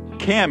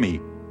 Cami,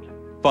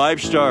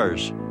 5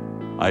 stars.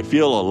 I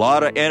feel a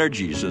lot of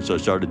energy since I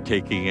started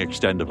taking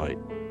Extendivite.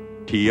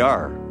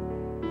 TR,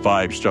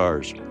 5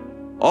 stars.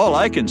 All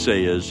I can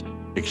say is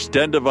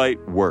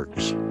Extendivite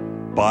works.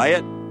 Buy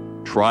it,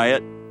 try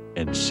it,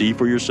 and see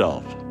for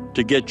yourself.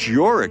 To get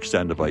your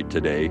Extendivite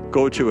today,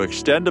 go to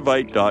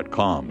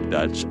extendivite.com.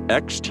 That's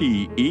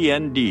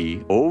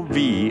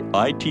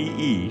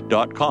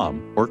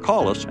XTENDOVITE.com, or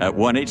call us at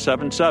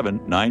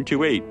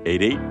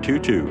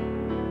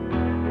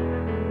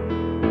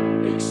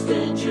 1-877-928-8822.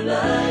 Extend your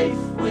life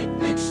with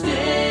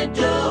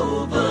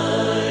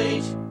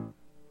Extendovite.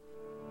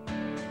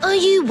 Are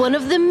you one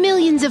of the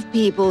millions of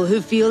people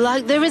who feel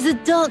like there is a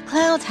dark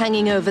cloud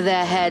hanging over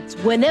their heads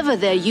whenever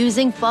they're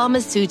using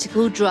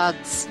pharmaceutical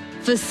drugs?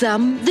 For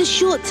some, the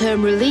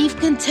short-term relief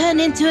can turn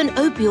into an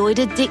opioid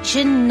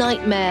addiction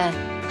nightmare.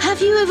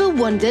 Have you ever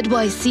wondered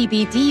why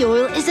CBD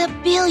oil is a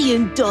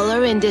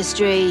billion-dollar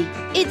industry?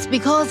 It's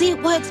because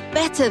it works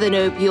better than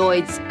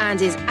opioids and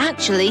is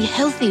actually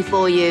healthy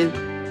for you.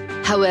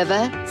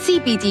 However,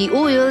 CBD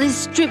oil is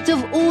stripped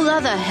of all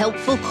other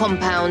helpful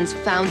compounds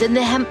found in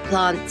the hemp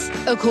plant.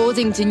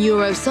 According to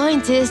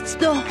neuroscientists,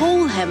 the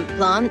whole hemp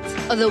plant,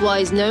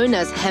 otherwise known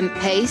as hemp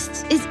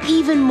paste, is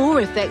even more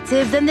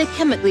effective than the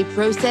chemically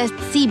processed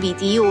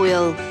CBD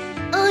oil.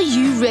 Are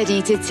you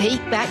ready to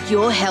take back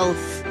your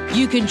health?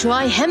 You can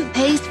try hemp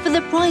paste for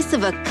the price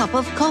of a cup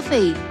of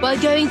coffee by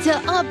going to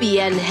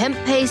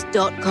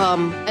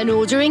rbnhemppaste.com and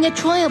ordering a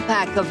trial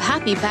pack of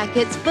Happy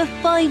Packets for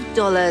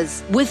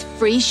 $5 with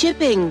free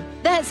shipping.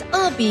 That's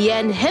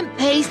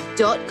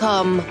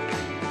rbnhemppaste.com.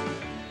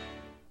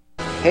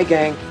 Hey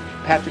gang,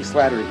 Patrick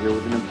Slattery here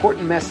with an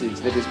important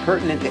message that is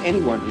pertinent to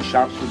anyone who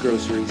shops for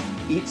groceries,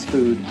 eats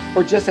food,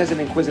 or just has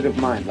an inquisitive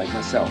mind like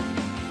myself.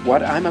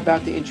 What I'm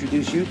about to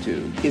introduce you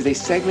to is a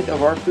segment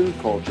of our food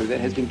culture that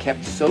has been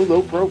kept so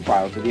low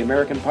profile to the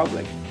American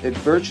public that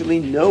virtually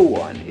no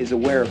one is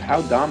aware of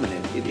how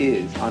dominant it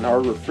is on our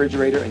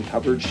refrigerator and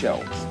cupboard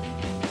shelves.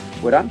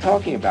 What I'm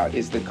talking about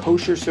is the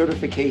kosher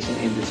certification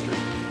industry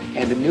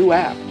and a new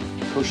app,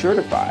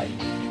 Koshertified,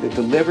 that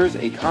delivers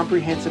a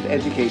comprehensive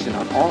education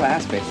on all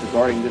aspects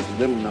regarding this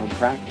little-known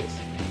practice.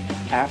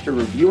 After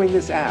reviewing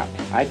this app,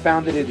 I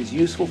found that it is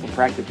useful for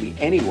practically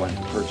anyone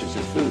who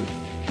purchases food,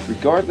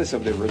 regardless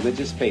of their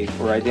religious faith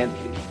or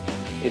identity.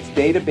 Its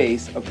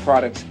database of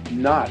products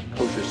not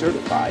kosher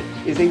certified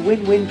is a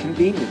win-win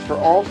convenience for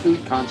all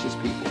food-conscious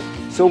people.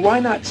 So why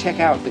not check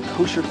out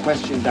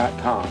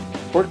thekosherquestion.com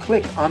or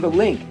click on the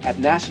link at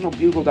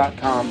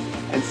nationalbugle.com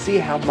and see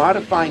how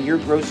modifying your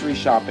grocery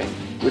shopping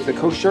with the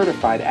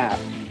Koshertified app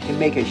can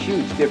make a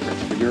huge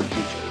difference for your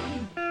future.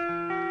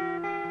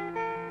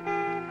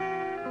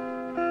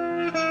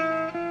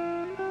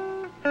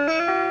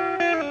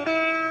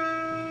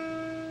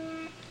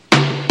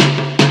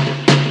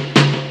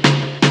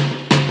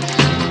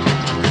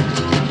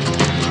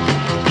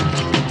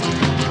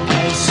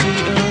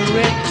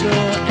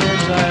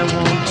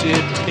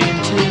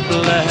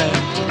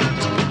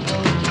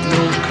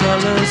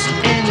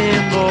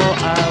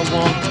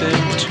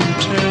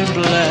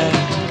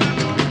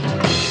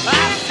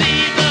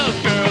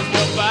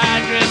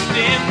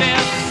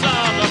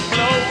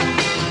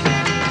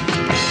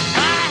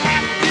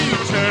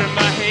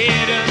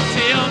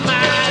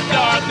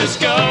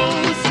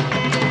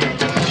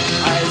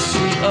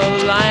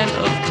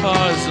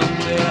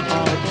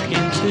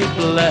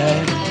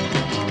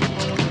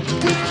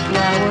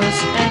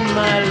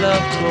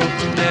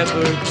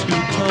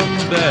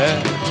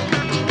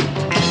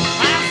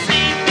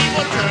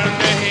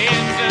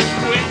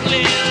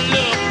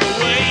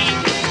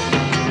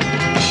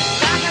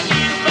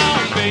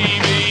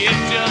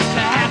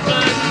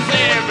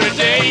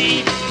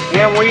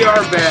 And we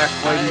are back,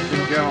 ladies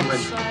and gentlemen.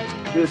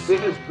 This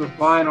is the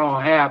final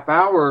half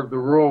hour of the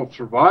Rural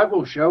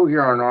Survival Show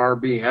here on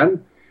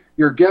RBN.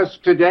 Your guests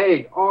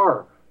today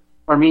are,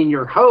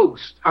 your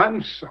hosts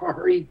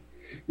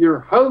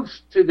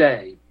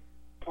today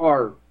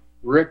are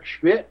Rick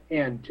Schmidt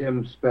and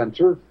Tim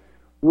Spencer.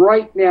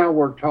 Right now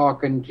we're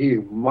talking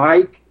to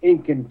Mike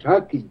in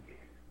Kentucky.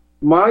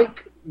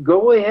 Mike,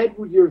 go ahead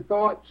with your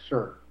thoughts,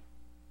 sir.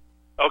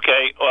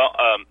 Okay, well,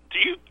 do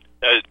you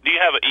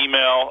have an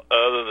email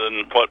other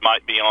than what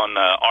might be on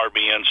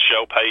RBN's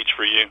show page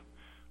for you,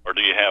 or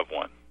do you have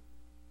one?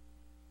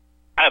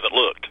 I haven't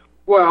looked.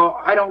 Well,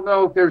 I don't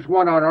know if there's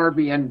one on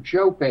RBN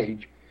show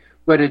page,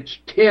 but it's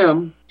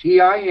Tim,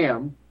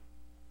 Tim,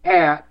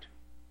 at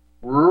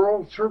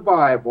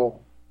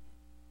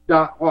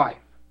ruralsurvival.life.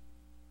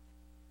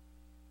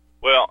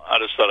 Well, I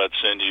just thought I'd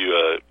send you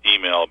an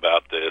email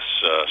about this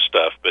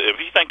stuff. But if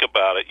you think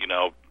about it,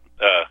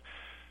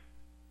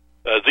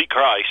 the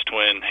Christ,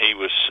 when he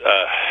was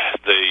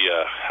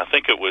I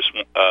think it was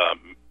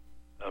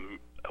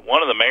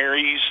one of the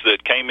Marys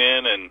that came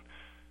in and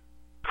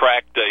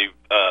cracked a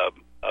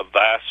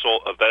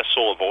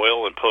vessel of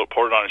oil and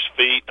poured it on his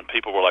feet, and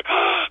people were like,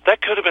 oh,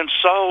 that could have been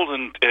sold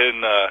and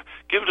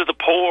given to the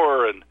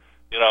poor, and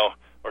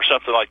or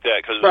something like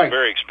that, because it was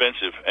very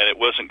expensive, and it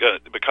wasn't going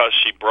to, because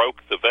she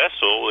broke the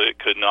vessel, it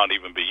could not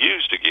even be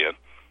used again.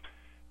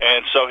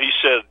 And so he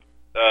said,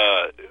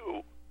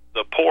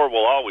 the poor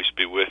will always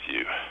be with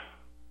you.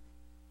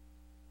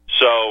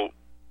 So,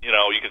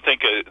 you can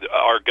think of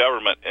our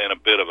government in a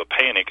bit of a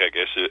panic, I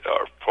guess,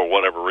 or for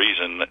whatever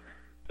reason,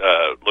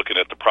 looking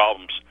at the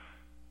problems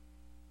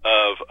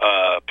of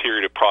a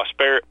period of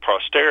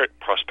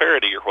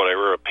prosperity or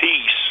whatever, a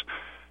peace.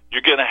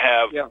 You're going to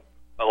have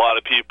a lot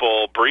of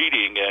people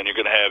breeding, and you're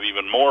going to have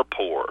even more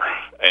poor.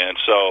 And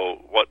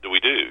so what do? We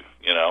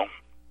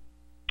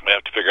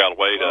have to figure out a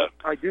way to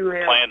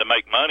plan to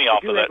make money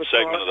off of that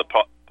segment of the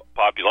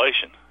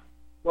population.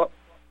 Well,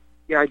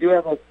 yeah, I do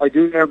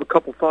have a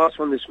couple thoughts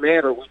on this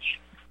matter, which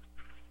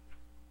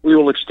we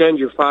will extend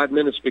your 5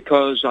 minutes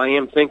because I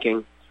am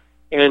thinking,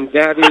 and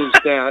that is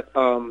that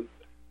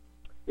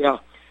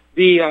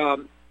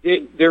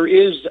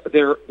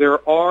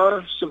there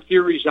are some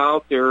theories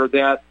out there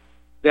that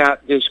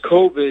this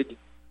COVID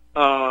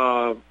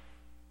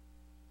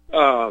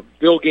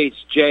Bill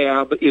Gates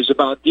jab is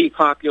about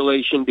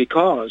depopulation,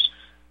 because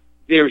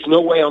there's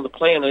no way on the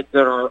planet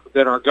that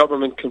our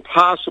government can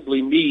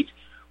possibly meet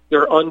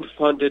their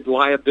unfunded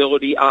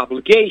liability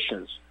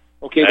obligations.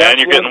 Okay, and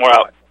you're getting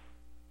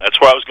that's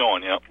where I was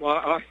going. Yeah.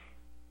 Well,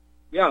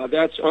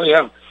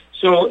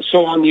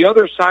 So on the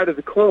other side of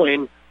the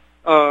coin,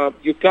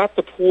 you've got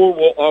the poor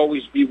will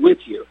always be with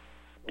you,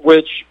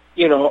 which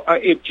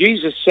if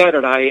Jesus said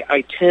it, I'm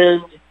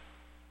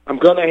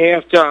going to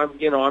have to,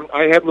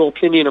 I have no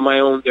opinion of my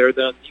own there,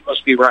 then he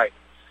must be right.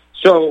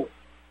 So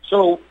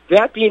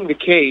that being the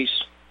case,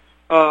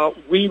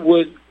 we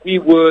would,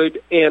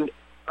 and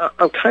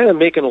I'm kind of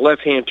making a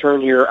left-hand turn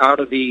here out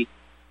of the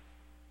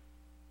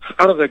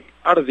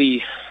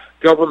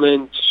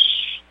government.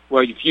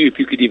 Well, if you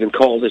could even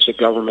call this a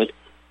government,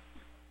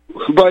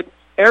 but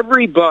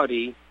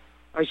everybody.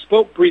 I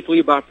spoke briefly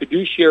about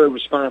fiduciary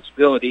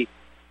responsibility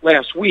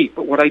last week,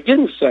 but what I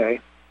didn't say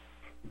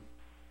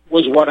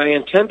was what I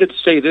intended to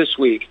say this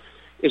week,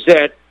 is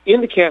that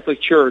in the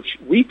Catholic Church,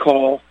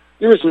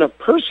 there isn't a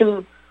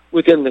person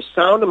within the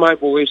sound of my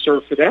voice,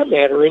 or for that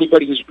matter,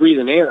 anybody who's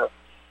breathing air,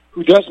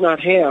 who does not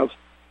have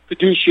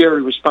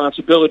fiduciary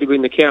responsibility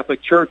in the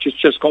Catholic Church. It's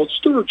just called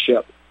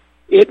stewardship.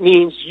 It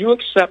means you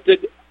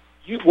accepted,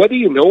 whether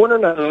you know it or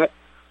not,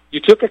 you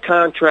took a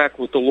contract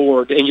with the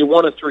Lord, and you're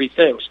one of three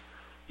things.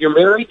 You're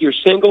married, you're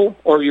single,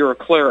 or you're a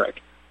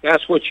cleric.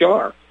 That's what you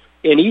are.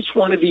 And each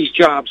one of these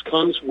jobs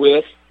comes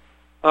with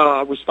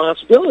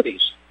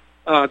responsibilities.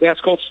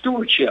 That's called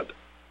stewardship.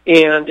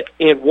 And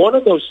one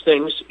of those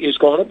things is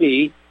going to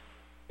be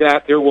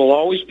that there will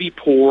always be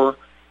poor,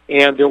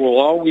 and there will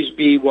always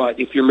be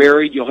if you're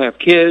married, you'll have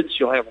kids,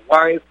 you'll have a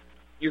wife.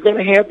 You're going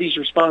to have these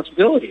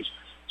responsibilities.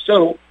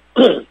 So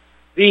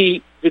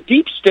the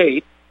deep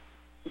state,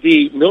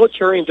 the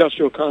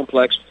military-industrial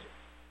complex,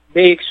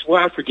 makes,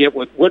 I forget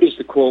what is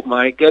the quote,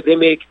 Mike? They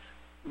make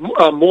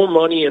more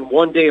money in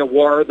one day of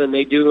war than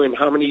they do in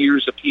how many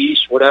years of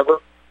peace,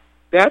 whatever.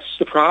 That's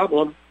the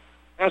problem.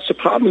 That's the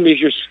problem, is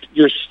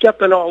you're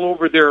stepping all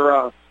over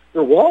their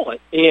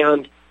wallet,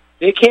 and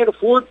they can't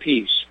afford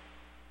peace.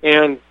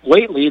 And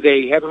lately,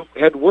 they haven't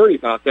had to worry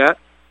about that.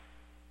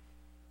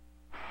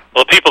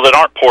 Well, people that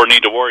aren't poor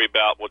need to worry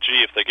about, well,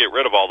 gee, if they get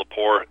rid of all the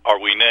poor, are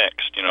we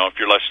next? If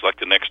you're like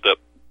the next up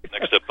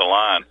the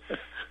line.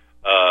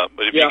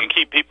 But if you can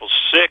keep people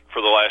sick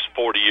for the last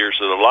 40 years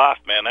of their life,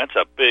 man, that's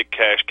a big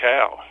cash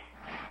cow,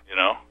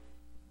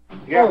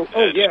 Yeah.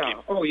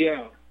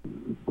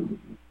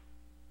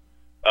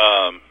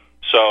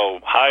 So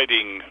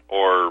hiding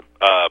or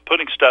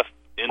putting stuff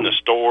in the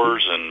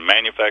stores and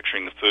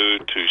manufacturing the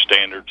food to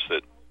standards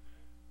that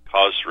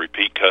cause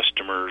repeat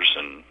customers,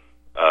 and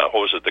what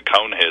was it, the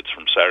Coneheads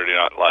from Saturday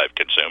Night Live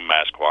consume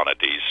mass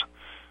quantities.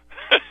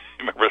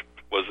 Remember,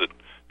 was it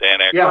Dan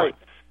Aykroyd?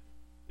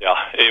 Yeah.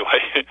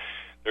 Anyway,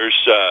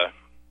 there's,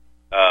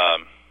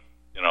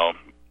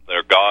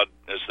 their God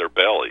is their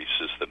bellies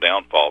is the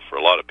downfall for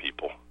a lot of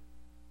people.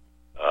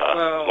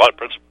 A lot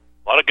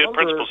of good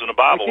principles in the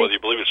Bible, whether you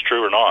believe it's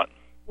true or not.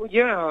 Well,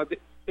 yeah,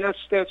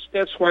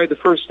 that's why the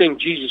first thing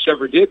Jesus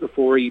ever did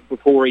before he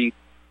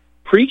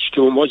preached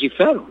to them was he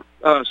fed them,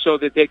 so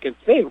that they can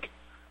think,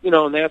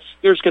 and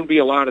there's going to be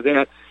a lot of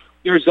that.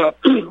 There's I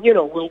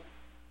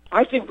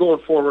think going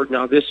forward,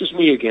 now this is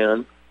me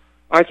again,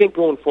 I think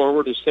going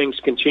forward as things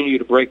continue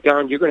to break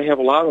down, you're going to have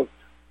a lot of,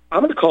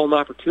 I'm going to call them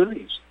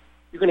opportunities.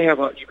 You're going to have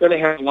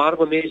a lot of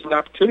amazing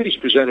opportunities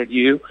presented to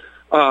you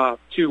to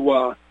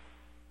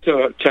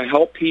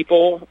help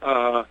people.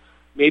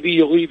 Maybe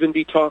you'll even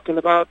be talking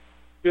about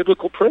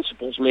biblical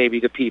principles,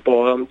 maybe to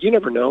people. You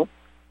never know.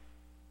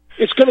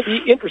 It's going to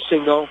be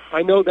interesting, though.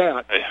 I know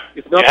that.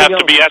 If nothing else, you have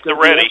to be at the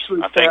ready. I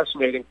think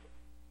fascinating.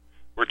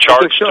 We're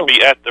charged to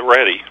be at the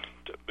ready.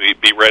 To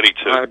be ready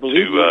to. I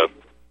believe you.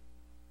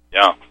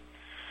 Yeah.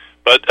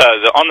 But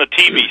on the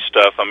TV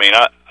stuff, I mean,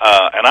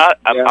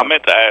 I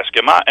meant to ask,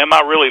 am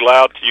I really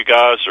loud to you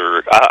guys,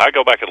 or I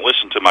go back and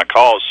listen to my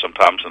calls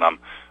sometimes, and I'm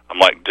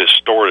like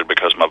distorted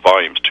because my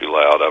volume's too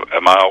loud.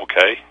 Am I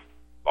okay,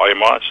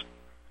 volume-wise?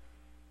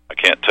 I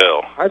can't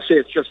tell. I'd say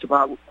it's just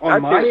about.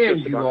 On my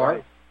end, you are.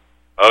 Right.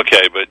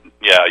 Okay, but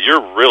yeah,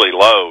 you're really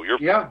low.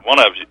 One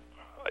of you.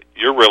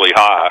 You're really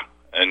high,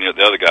 and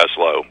the other guy's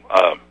low.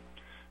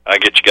 I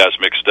get you guys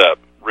mixed up.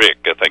 Rick,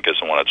 I think, is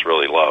the one that's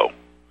really low.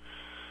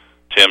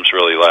 Tim's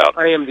really loud.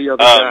 I am the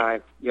other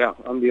guy. Yeah,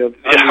 I'm the other.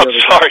 I'm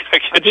sorry.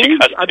 I get you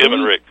guys, Tim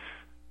and Rick.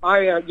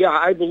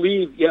 I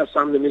believe. Yes,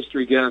 I'm the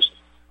mystery guest.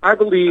 I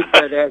believe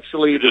that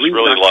actually the reason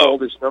really I called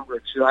this number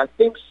is I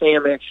think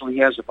Sam actually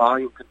has a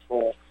volume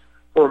control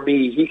for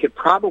me. He could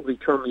probably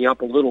turn me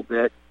up a little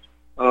bit.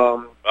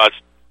 And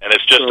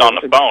it's just on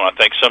the phone. I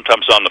think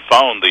sometimes on the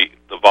phone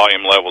the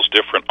volume level's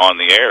different on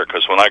the air,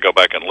 because when I go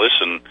back and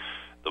listen,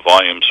 the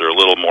volumes are a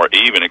little more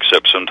even,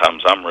 except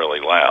sometimes I'm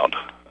really loud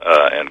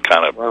and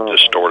kind of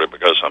distorted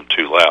because I'm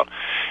too loud.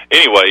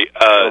 Anyway,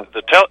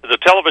 the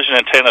television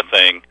antenna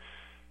thing,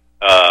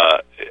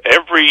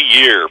 every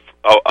year,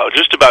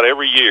 just about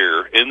every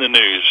year in the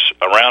news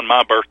around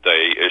my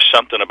birthday is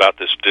something about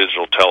this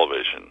digital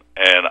television.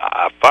 And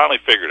I finally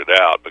figured it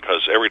out,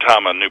 because every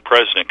time a new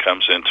president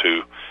comes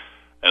into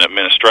an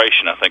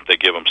administration, I think they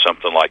give them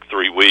something like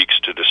 3 weeks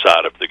to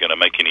decide if they're going to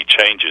make any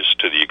changes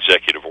to the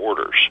executive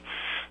orders.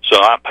 So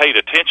I paid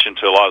attention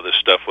to a lot of this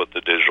stuff with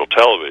the digital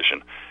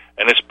television,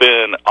 and it's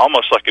been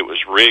almost like it was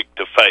rigged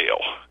to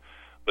fail.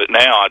 But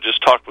now I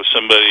just talked with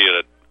somebody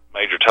at a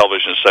major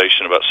television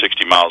station about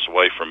 60 miles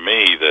away from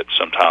me that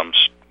sometimes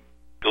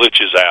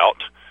glitches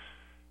out,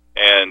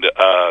 and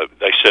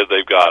they said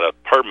they've got a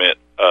permit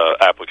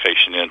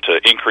application in to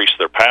increase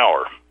their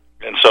power.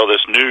 And so this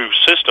new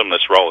system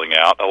that's rolling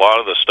out, a lot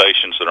of the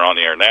stations that are on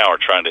the air now are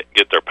trying to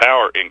get their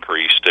power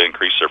increased to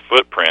increase their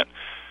footprint.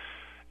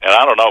 And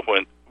I don't know,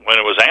 when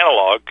it was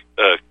analog,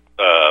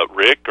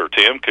 Rick or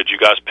Tim, could you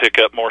guys pick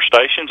up more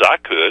stations? I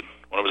could.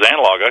 When it was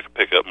analog, I could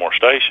pick up more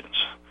stations.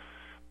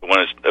 But when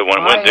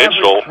it went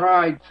digital... I haven't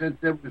tried since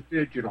it was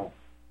digital.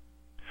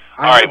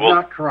 I have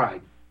not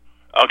tried.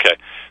 Okay.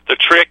 The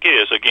trick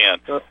is, again,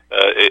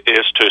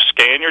 is to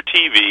scan your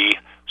TV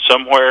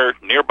somewhere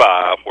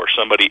nearby where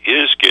somebody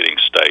is getting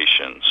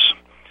stations.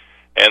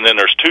 And then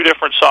there's two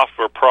different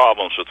software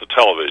problems with the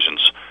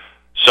televisions.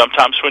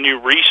 Sometimes when you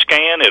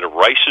rescan, it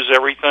erases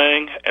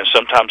everything, and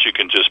sometimes you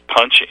can just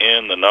punch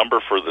in the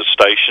number for the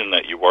station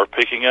that you were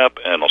picking up,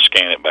 and it'll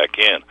scan it back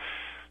in.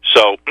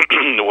 So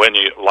when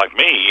you, like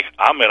me,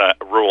 I'm in a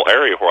rural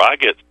area where I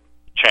get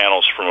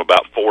channels from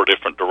about 4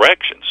 different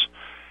directions.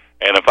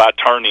 And if I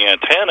turn the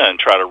antenna and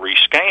try to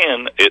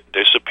rescan, it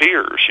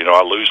disappears. You know,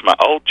 I lose my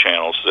old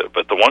channels.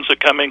 But the ones that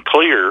come in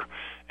clear,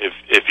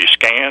 if you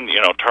scan, you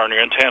know, turn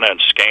your antenna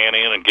and scan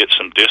in and get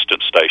some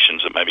distant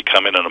stations that maybe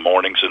come in the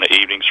mornings and the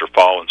evenings or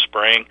fall and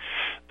spring,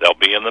 they'll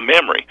be in the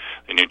memory.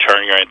 Then you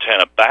turn your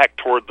antenna back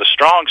toward the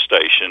strong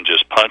station,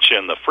 just punch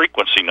in the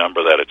frequency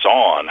number that it's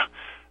on,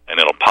 and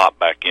it'll pop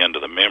back into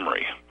the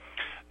memory.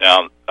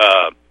 Now,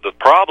 the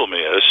problem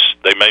is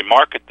they may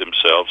market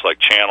themselves like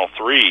Channel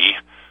 3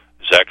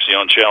 is actually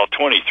on Channel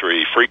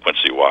 23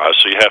 frequency-wise,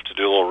 so you have to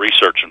do a little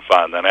research and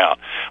find that out.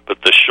 But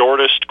the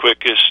shortest,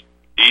 quickest,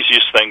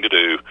 easiest thing to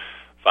do,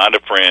 find a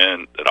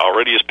friend that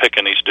already is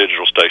picking these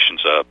digital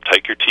stations up,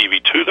 take your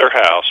TV to their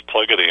house,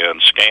 plug it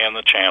in, scan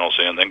the channels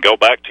in, then go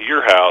back to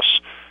your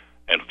house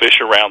and fish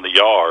around the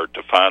yard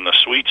to find the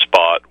sweet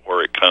spot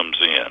where it comes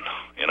in,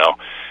 you know.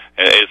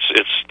 And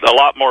it's a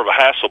lot more of a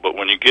hassle, but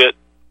when you get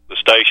the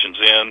stations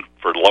in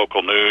for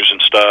local news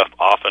and stuff,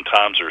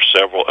 oftentimes there's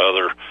several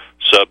other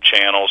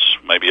sub-channels,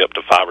 maybe up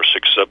to 5 or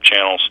 6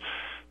 sub-channels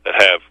that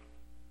have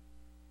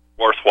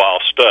worthwhile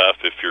stuff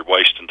if you're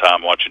wasting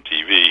time watching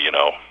TV, you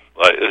know,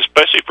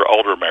 especially for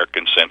older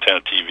Americans,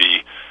 antenna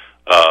TV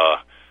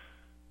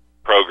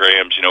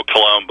programs, you know,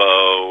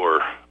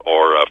 Columbo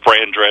or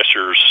Fran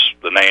Drescher's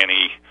The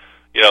Nanny,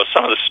 you know,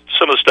 some of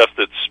the stuff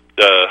that's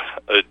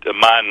a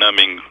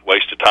mind-numbing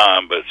waste of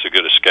time, but it's a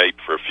good escape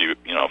for a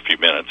few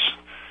minutes.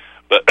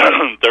 But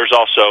there's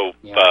also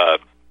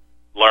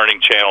learning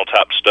channel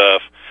type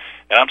stuff.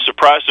 And I'm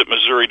surprised that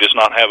Missouri does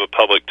not have a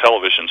public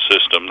television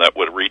system that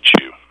would reach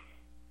you.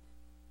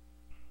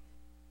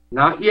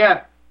 Not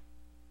yet.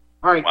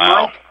 All right,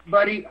 wow. Mike,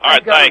 buddy,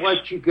 I've got to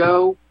let you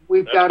go.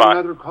 We've got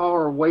another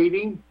caller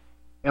waiting,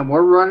 and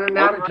we're running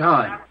out of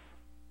time.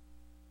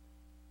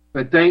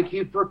 But thank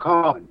you for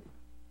calling.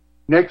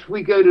 Next,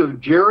 we go to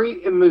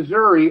Jerry in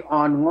Missouri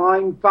on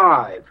line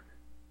 5.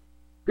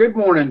 Good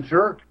morning,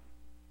 sir.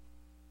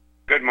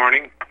 Good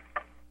morning.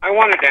 I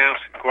wanted to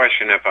ask a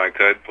question, if I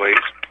could, please.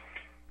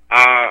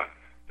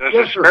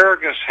 Does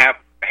asparagus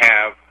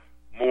have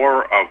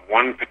more of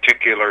one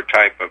particular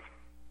type of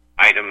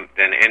item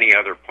than any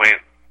other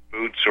plant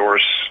food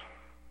source?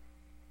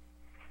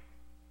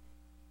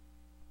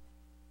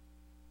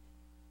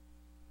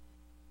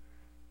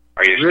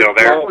 Are you still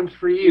there? That one's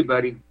for you,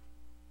 buddy.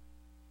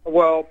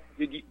 Well,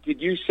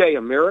 did you say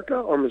America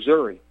or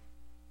Missouri?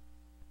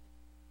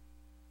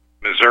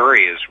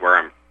 Missouri is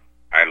where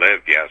I I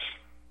live, yes.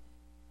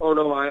 Oh,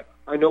 no,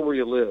 I know where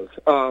you live.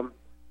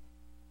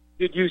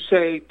 Did you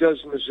say,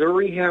 does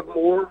Missouri have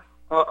more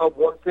of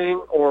one thing,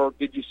 or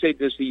did you say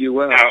does the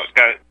U.S.? No,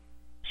 does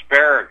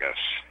asparagus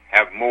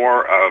have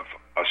more of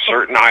a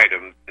certain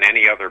item than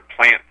any other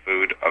plant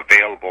food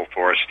available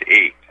for us to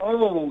eat?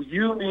 Oh,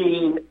 you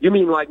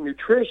mean like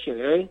nutrition,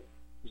 eh?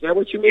 Is that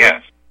what you mean?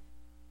 Yes.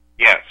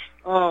 Yes.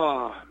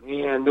 Oh,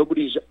 man,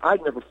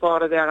 I'd never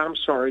thought of that. I'm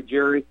sorry,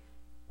 Jerry.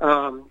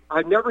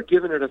 I've never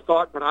given it a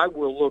thought, but I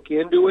will look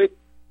into it.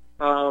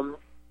 I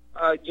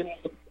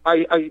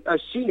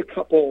see a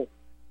couple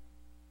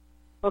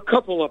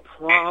of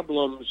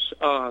problems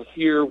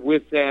here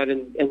with that,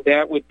 and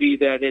that would be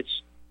that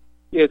it's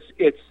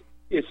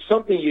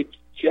something you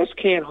just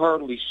can't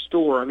hardly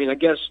store. I mean, I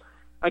guess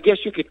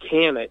you could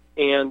can it,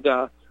 and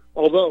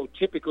although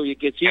typically it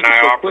gets eaten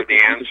so quick.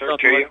 Can I offer the answer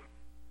to you?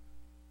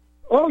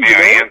 Oh, May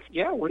I answer?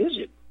 Yeah, what is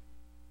it?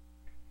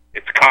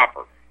 It's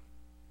copper.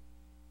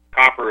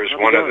 Copper is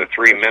one of the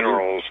three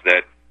minerals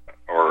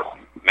or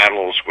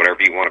metals,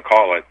 whatever you want to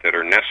call it, that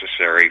are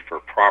necessary for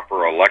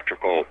proper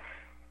electrical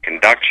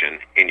conduction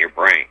in your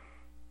brain.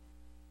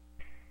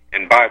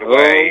 And by the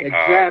way...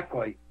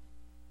 Exactly.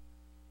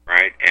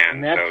 Right?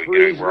 And that's so, the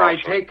reason I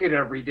take it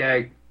every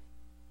day.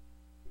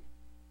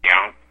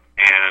 Yeah.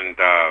 And,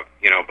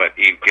 but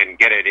you can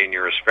get it in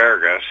your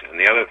asparagus. And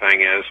the other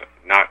thing is,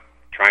 not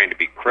trying to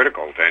be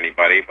critical to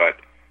anybody, but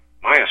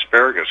my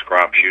asparagus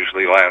crops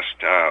usually last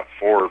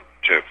 4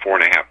 to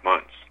 4.5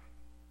 months.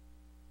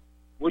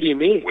 What do you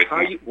mean?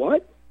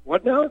 What?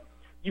 What now?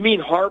 You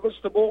mean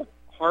harvestable?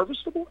 4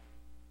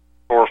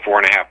 or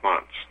 4.5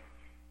 months.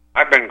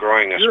 I've been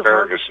growing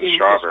asparagus and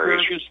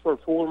strawberries for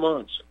 4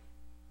 months.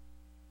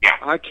 Yeah.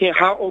 I can't.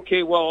 How?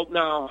 Okay. Well,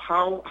 now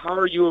how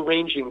are you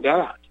arranging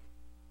that?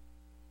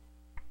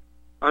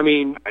 I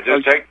mean, I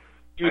just take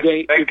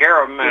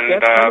care of them,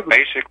 and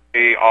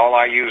basically all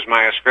I use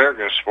my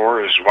asparagus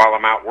for is while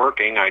I'm out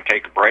working, I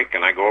take a break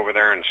and I go over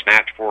there and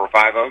snatch 4 or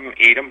 5 of them,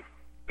 eat them,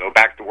 go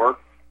back to work,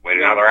 wait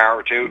another hour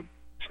or two,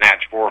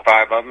 snatch 4 or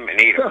 5 of them,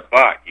 and eat them.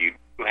 But you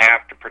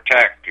have to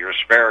protect your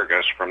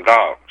asparagus from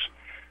dogs.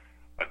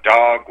 A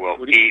dog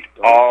will eat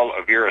all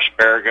of your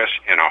asparagus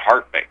in a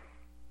heartbeat.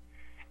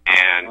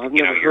 And I've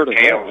never heard of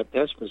that.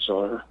 That's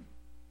bizarre.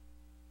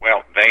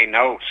 Well, they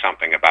know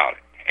something about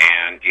it,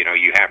 and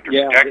you have to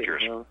protect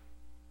yours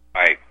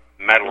by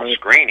metal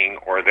screening,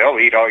 or they'll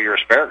eat all your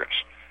asparagus.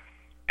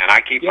 And I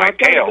keep my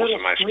tails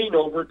in my screen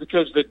over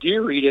because the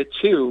deer eat it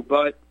too.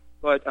 But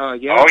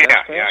yeah.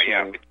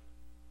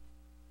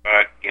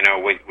 But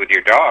with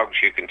your dogs,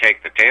 you can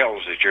take the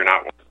tails that you're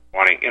not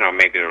wanting.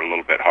 Maybe they're a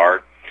little bit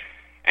hard.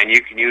 And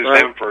you can use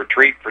them for a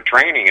treat for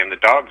training, and the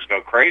dogs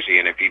go crazy.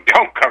 And if you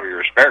don't cover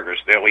your asparagus,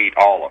 they'll eat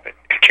all of it.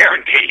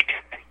 Guaranteed.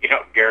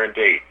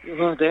 Guaranteed.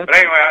 Well, but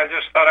anyway, I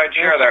just thought I'd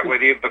share that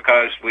with you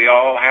because we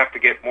all have to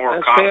get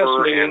more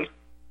copper and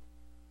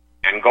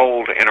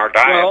gold in our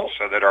diet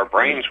so that our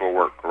brains will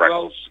work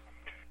correctly.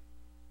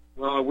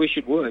 Well, I wish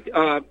it would.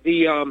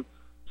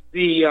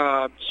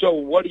 So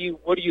what do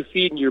you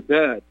feed in your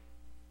bed?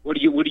 What are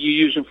you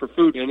using for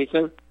food?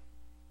 Anything?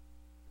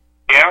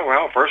 Yeah,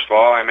 well, first of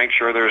all, I make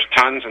sure there's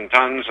tons and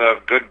tons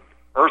of good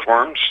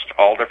earthworms,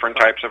 all different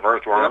types of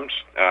earthworms,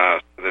 so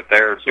that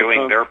they're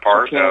doing their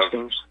part of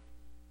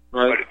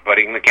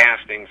putting the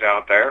castings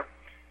out there.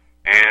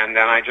 And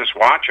then I just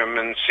watch them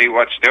and see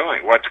what's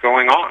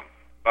going on.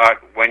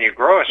 But when you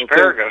grow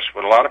asparagus,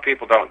 what a lot of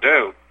people don't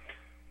do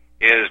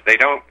is they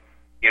don't,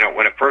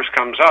 when it first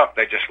comes up,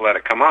 they just let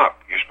it come up.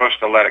 You're supposed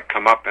to let it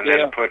come up and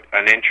then put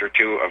an inch or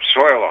two of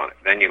soil on it.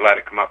 Then you let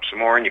it come up some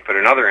more and you put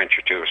another inch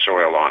or two of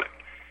soil on it.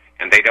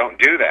 And they don't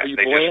do that.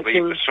 They just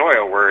leave the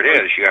soil where it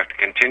is. You have to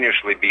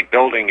continuously be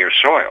building your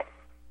soil.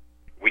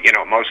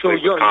 Mostly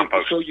with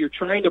compost. So you're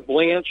trying to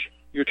blanch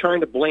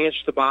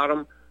the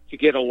bottom to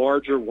get a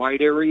larger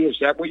white area. Is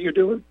that what you're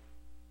doing?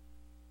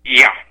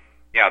 Yeah,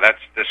 that's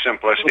the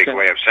simplistic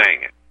way of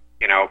saying it.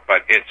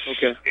 But it's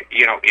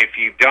if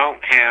you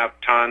don't have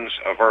tons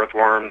of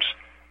earthworms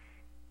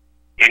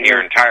in your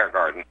entire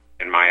garden,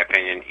 in my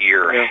opinion,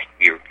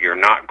 you're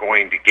not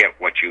going to get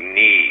what you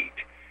need.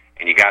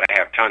 And you got to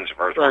have tons of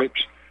earthworms.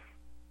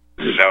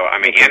 Right. So I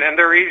mean, and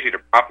they're easy to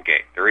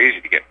propagate. They're easy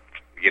to get,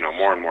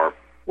 more and more.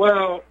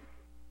 Well,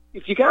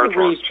 if you got a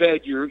raised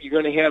bed, you're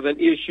going to have an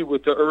issue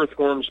with the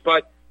earthworms.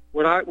 But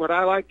what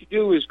I like to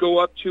do is go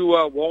up to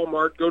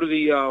Walmart, go to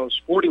the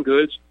sporting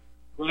goods,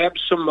 grab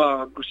some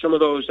of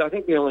those. I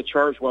think they only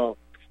charge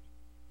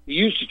they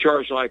used to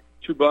charge like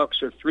 $2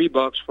 or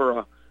 $3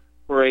 for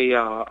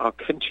a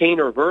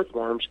container of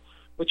earthworms,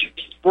 but you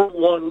put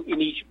one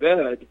in each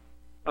bed.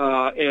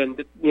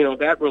 And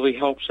that really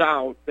helps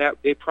out.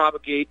 That they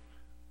propagate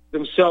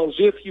themselves.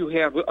 If you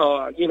have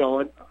a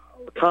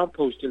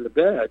compost in the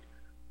bed,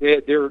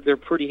 they're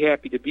pretty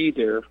happy to be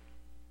there.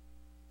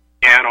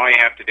 Yeah, and all you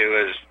have to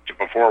do is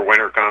before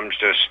winter comes,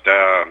 just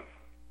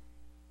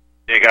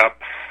dig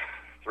up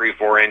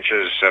 3-4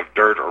 inches of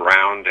dirt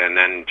around, and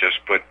then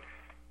just put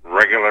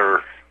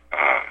regular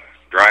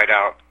dried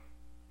out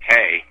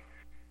hay,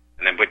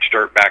 and then put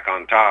your dirt back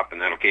on top,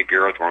 and that'll keep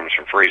your earthworms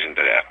from freezing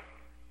to death.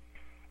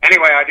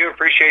 Anyway, I do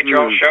appreciate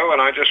y'all's show,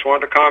 and I just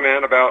wanted to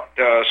comment about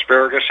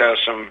asparagus has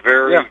some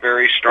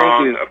very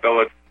strong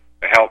ability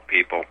to help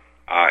people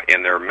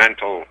in their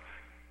mental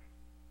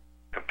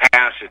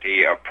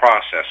capacity of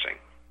processing.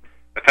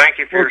 But thank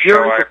you for your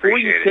Jerry, show. I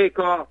appreciate it.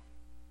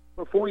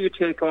 Before you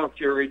take off,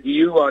 Jerry, do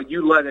you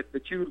let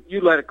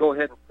it go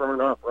ahead and fern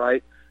up,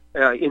 right?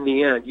 In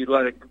the end, you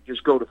let it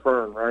just go to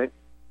fern, right?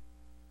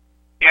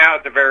 Yeah,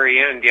 at the very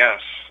end, yes.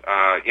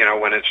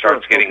 When it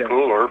starts getting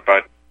cooler,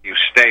 but you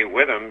stay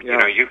with them.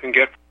 Yeah. You can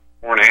get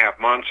 4.5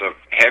 months of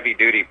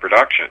heavy-duty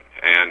production,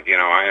 and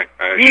I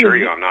assure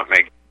you, I'm not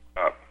making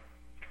it up.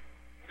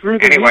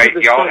 Anyway,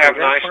 y'all have a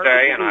nice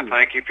day, and I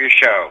thank you for your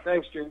show.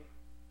 Thanks, Jerry.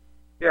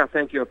 Yeah,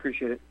 thank you. I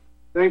appreciate it.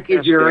 Thank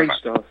you, Jerry.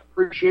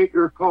 Appreciate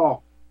your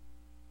call.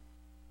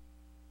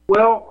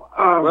 Well,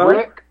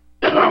 Rick,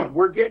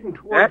 we're getting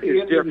toward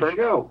the end of the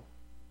show.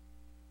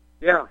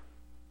 Yeah.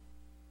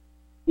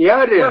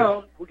 Yeah, it is.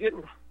 Well, we're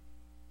getting...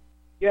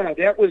 Yeah,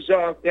 that was...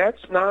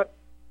 that's not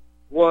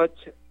what...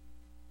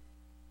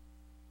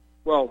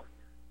 Well,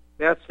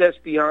 that's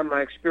beyond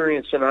my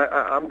experience, and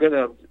I'm going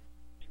to...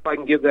 If I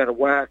can give that a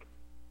whack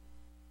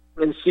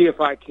and see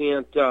if I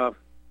can't...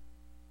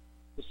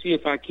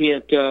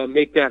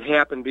 make that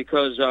happen,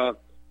 because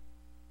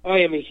I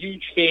am a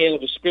huge fan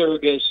of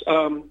asparagus.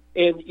 And,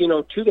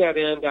 to that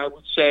end, I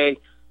would say,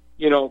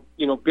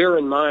 bear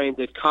in mind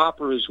that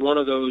copper is one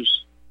of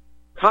those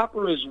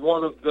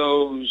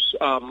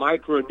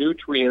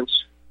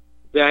micronutrients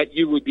that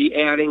you would be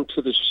adding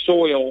to the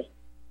soil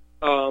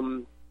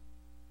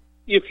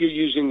if you're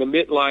using the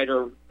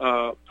Mittleider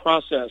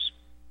process.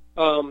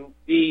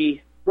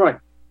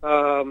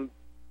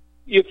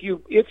 If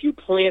you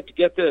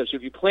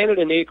planted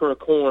an acre of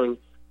corn,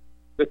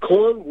 the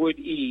corn would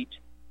eat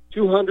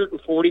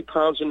 240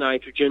 pounds of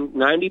nitrogen,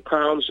 90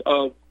 pounds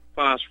of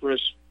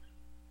phosphorus,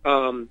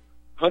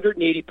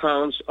 180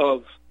 pounds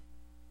of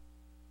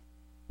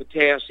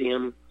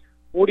potassium,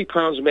 40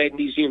 pounds of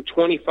magnesium,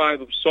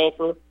 25 of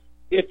sulfur,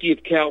 50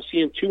 of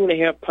calcium,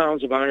 2.5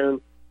 pounds of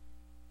iron,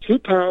 2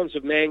 pounds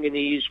of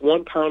manganese,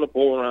 1 pound of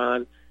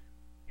boron,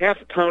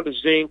 half a pound of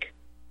zinc,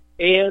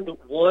 and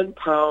 1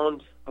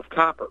 pound of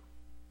copper.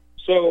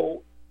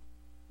 So,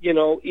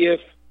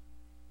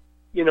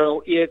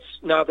 it's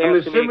now that's. I'm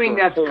assuming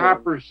that's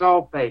copper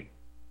sulfate.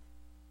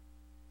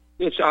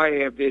 We're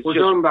talking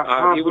about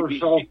copper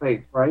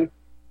sulfate, right?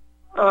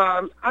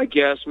 I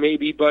guess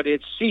maybe, but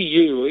it's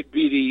Cu. It'd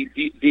be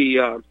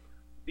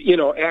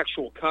the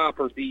actual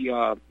copper,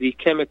 the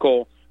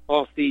chemical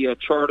off the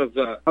chart of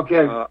the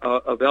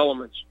of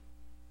elements.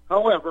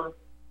 However,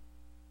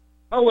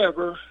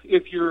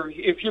 if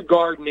you're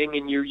gardening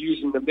and you're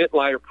using the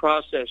Mittleider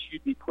process,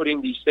 you'd be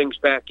putting these things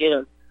back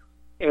in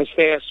as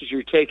fast as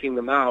you're taking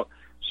them out.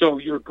 So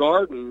your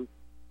garden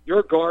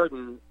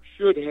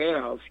should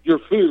have, your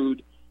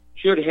food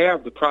should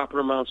have the proper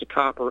amounts of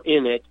copper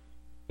in it,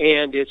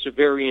 and it's a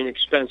very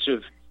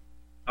inexpensive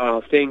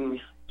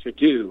thing to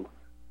do.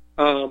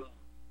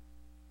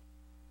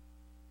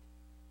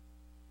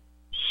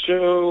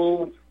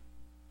 So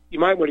you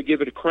might want to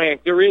give it a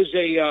crank. There is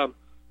a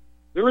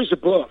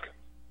book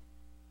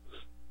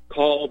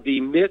called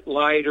the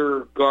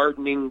Mittleider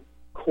Gardening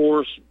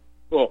Course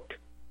Book.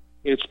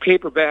 It's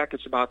paperback.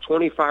 It's about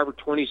 $25 or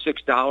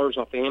 $26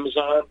 off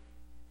Amazon.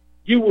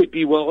 You would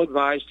be well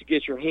advised to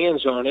get your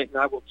hands on it, and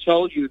I will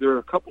tell you there are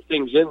a couple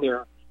things in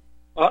there.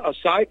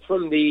 Aside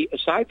from the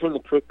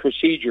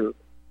procedure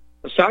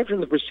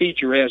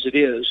as it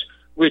is,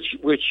 which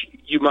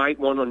you might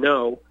want to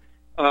know,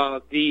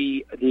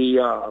 the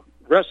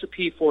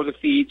recipe for the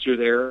feeds are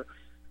there,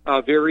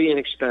 very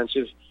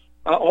inexpensive.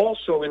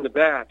 Also in the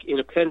back, in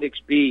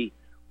Appendix B,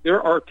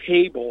 there are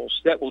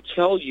tables that will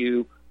tell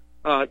you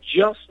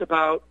just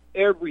about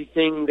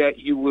everything that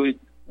you would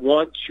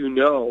want to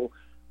know.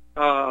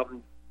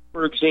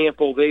 For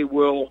example, they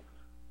will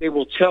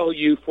tell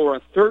you for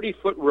a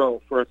 30-foot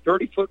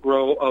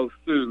row of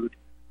food,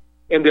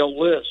 and they'll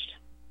list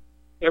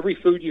every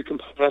food you can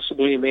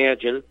possibly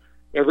imagine,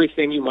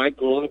 everything you might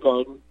grow in a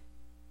garden.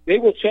 They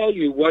will tell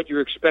you what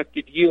your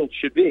expected yield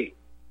should be.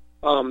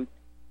 And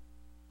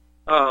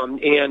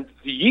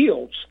the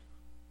yields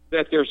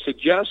that they're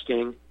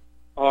suggesting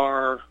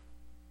are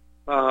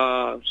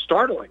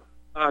startling.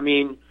 I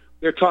mean,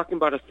 they're talking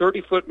about a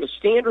 30-foot. The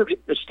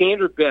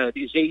standard bed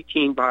is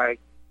 18 by.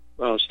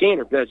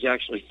 Standard bed's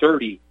actually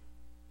 30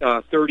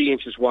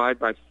 inches wide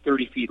by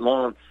 30 feet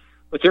long.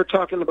 But they're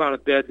talking about a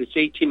bed that's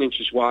 18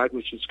 inches wide,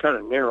 which is kind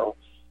of narrow,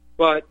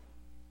 but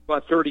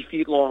about 30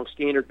 feet long.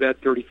 Standard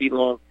bed, 30 feet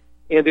long,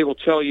 and they will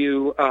tell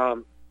you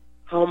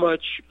how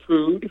much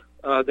food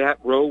that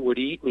row would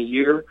eat in a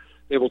year.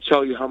 They will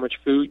tell you how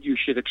much food you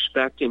should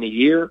expect in a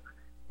year.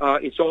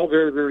 It's all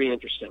very, very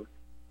interesting.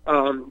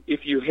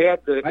 If you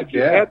had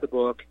the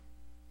book,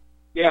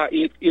 yeah,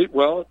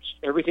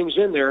 everything's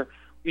in there.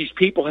 These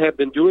people have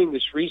been doing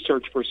this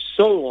research for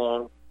so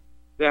long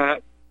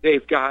that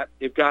they've got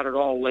it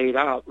all laid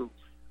out, and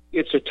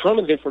it's a ton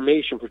of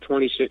information for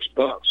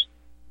 $26.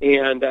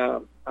 And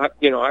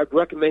I'd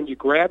recommend you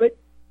grab it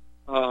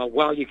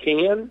while you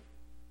can.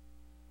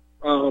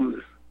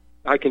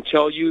 I can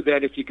tell you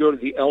that if you go to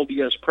the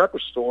LDS Prepper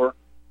store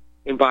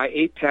and buy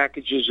 8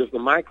 packages of the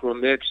Micro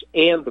Mix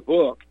and the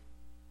book,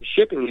 the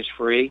shipping is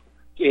free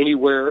to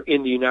anywhere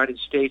in the United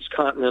States,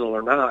 continental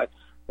or not.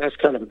 That's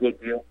kind of a good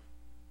deal.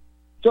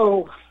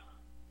 So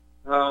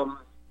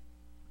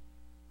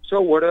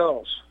what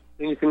else?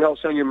 Anything else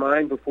on your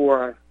mind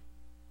before I...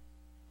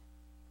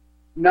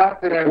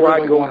 Not that I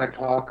really want to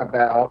talk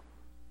about.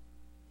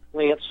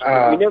 Lance,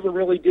 we never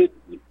did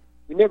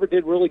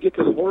really get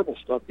to the horrible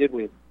stuff, did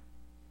we?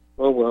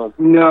 Oh, well.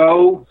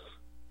 No.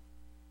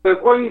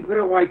 But let me put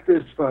it like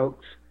this,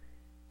 folks.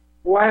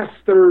 Last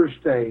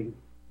Thursday,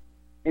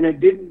 and it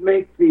didn't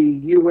make the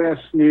U.S.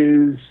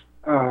 news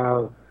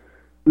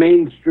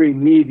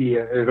mainstream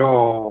media at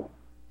all,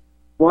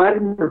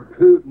 Vladimir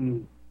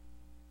Putin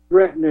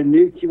threatened a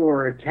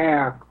nuclear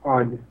attack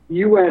on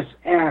U.S.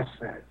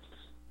 assets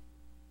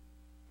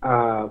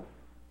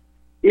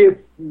if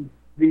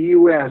the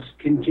U.S.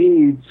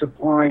 continued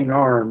supplying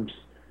arms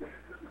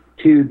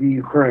to the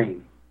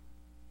Ukraine.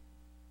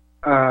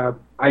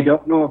 I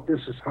don't know if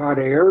this is hot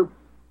air,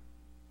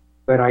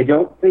 but I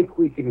don't think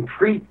we can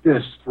treat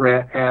this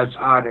threat as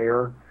hot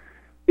air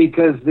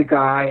because the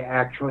guy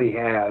actually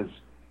has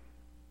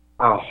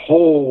a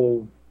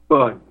whole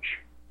bunch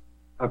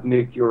of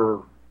nuclear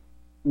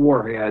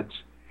warheads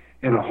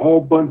and a whole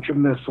bunch of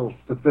missiles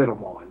to fit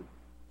them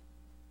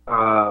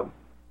on.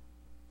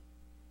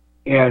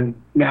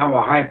 And now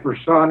a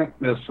hypersonic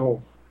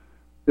missile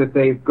that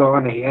they've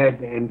gone ahead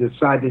and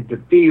decided to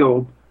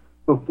field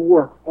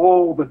before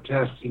all the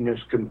testing is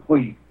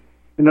complete.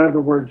 In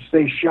other words,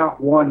 they shot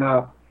one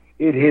up,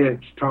 it hit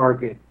its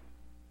target,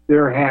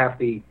 they're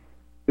happy,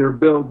 they're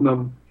building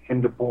them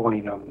and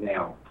deploying them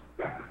now.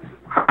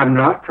 I'm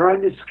not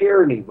trying to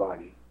scare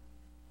anybody,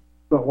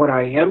 but what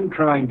I am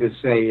trying to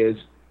say is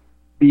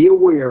be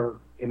aware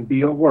and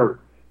be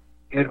alert.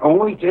 It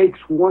only takes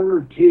one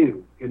or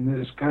two in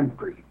this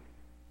country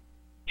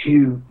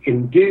to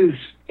induce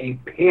a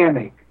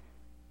panic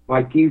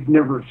like you've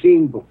never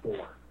seen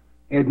before.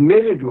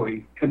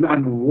 Admittedly, an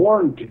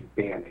unwarranted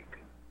panic,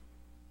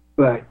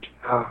 but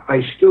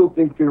I still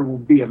think there will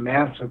be a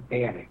massive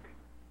panic.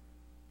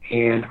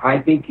 And I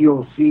think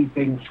you'll see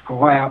things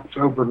collapse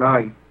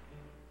overnight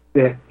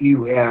that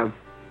you have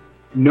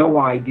no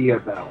idea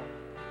about.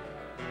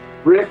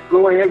 Rick,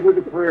 go ahead with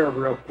the prayer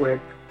real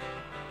quick.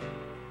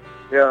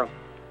 Yeah.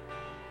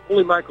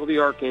 Holy Michael the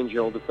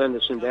Archangel, defend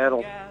us in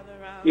battle.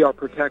 Be our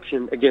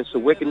protection against the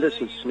wickedness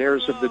and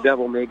snares of the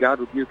devil. May God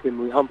rebuke him,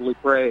 we humbly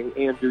pray.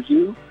 And do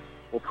you,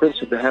 O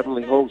Prince of the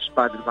heavenly host,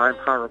 by the divine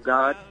power of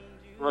God,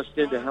 thrust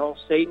into hell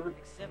Satan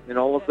and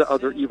all of the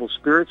other evil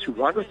spirits who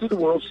wander through the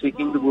world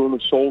seeking the ruin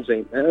of souls.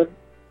 Amen.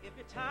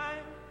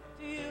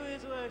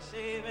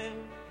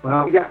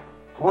 Well, we got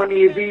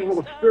plenty of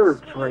evil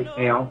spirits right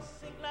now.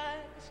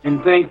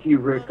 And thank you,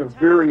 Rick. A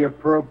very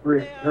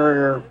appropriate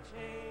prayer,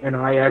 and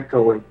I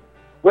echo it.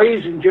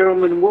 Ladies and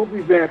gentlemen, we'll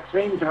be back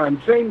same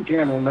time, same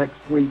channel next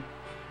week.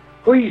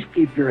 Please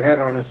keep your head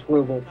on a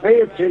swivel.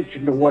 Pay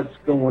attention to what's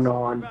going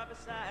on.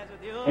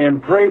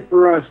 And pray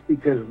for us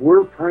because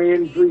we're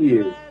praying for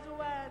you.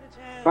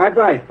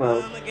 Bye-bye,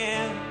 folks.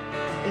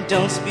 And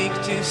don't speak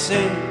too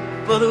soon,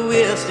 for the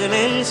wheel's still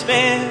in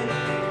span.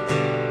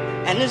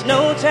 And there's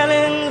no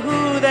telling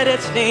who that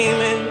it's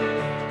naming.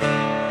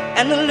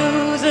 And the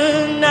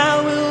loser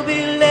now will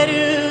be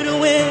later to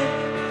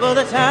win, for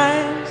the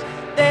times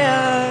they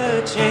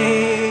are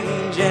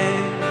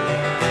changing.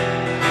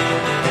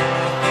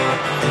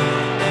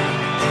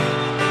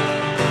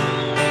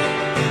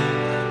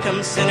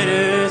 Come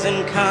senators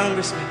and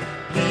congressmen,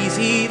 please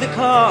heed the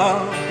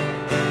call.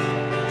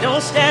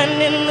 Don't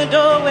stand in the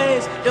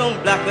doorways, don't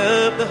block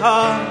up the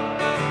hall.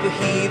 For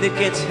he that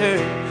gets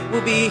hurt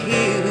will be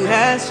he who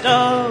has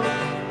stalled.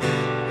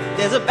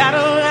 There's a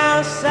battle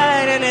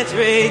outside and it's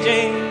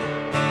raging.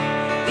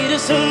 It'll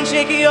soon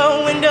shake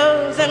your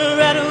windows and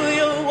rattle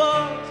your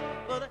walls.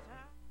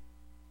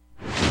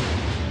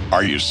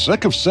 Are you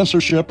sick of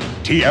censorship?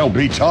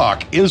 TLB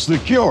Talk is the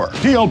cure.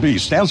 TLB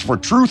stands for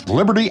Truth,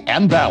 Liberty,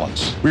 and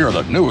Balance. We are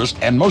the newest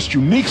and most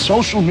unique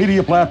social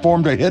media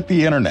platform to hit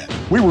the internet.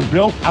 We were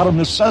built out of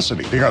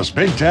necessity because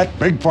Big Tech,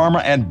 Big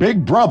Pharma, and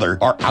Big Brother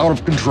are out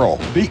of control.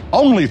 The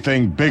only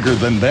thing bigger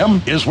than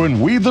them is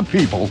when we the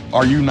people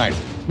are united.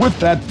 With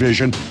that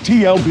vision,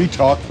 TLB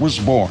Talk was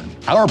born.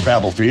 Our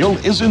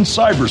battlefield is in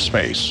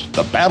cyberspace.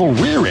 The battle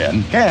we're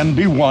in can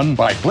be won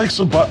by clicks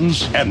of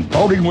buttons and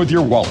voting with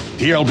your wallet.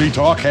 TLB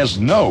Talk has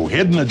no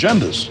hidden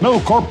agendas,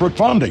 no corporate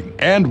funding,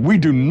 and we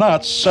do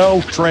not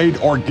sell, trade,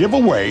 or give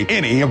away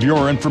any of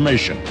your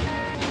information.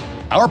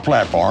 Our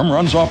platform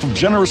runs off of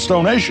generous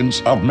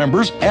donations of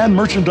members and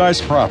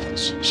merchandise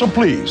profits. So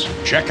please,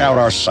 check out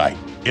our site.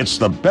 It's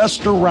the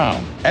best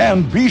around.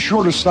 And be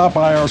sure to stop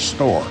by our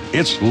store.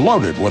 It's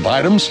loaded with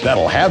items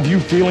that'll have you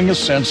feeling a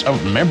sense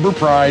of member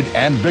pride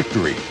and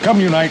victory. Come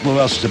unite with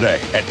us today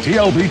at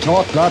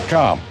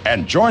TLBTalk.com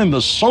and join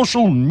the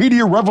social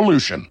media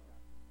revolution.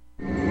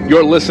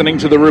 You're listening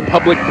to the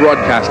Republic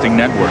Broadcasting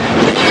Network.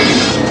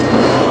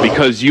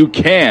 Because you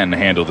can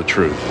handle the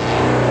truth.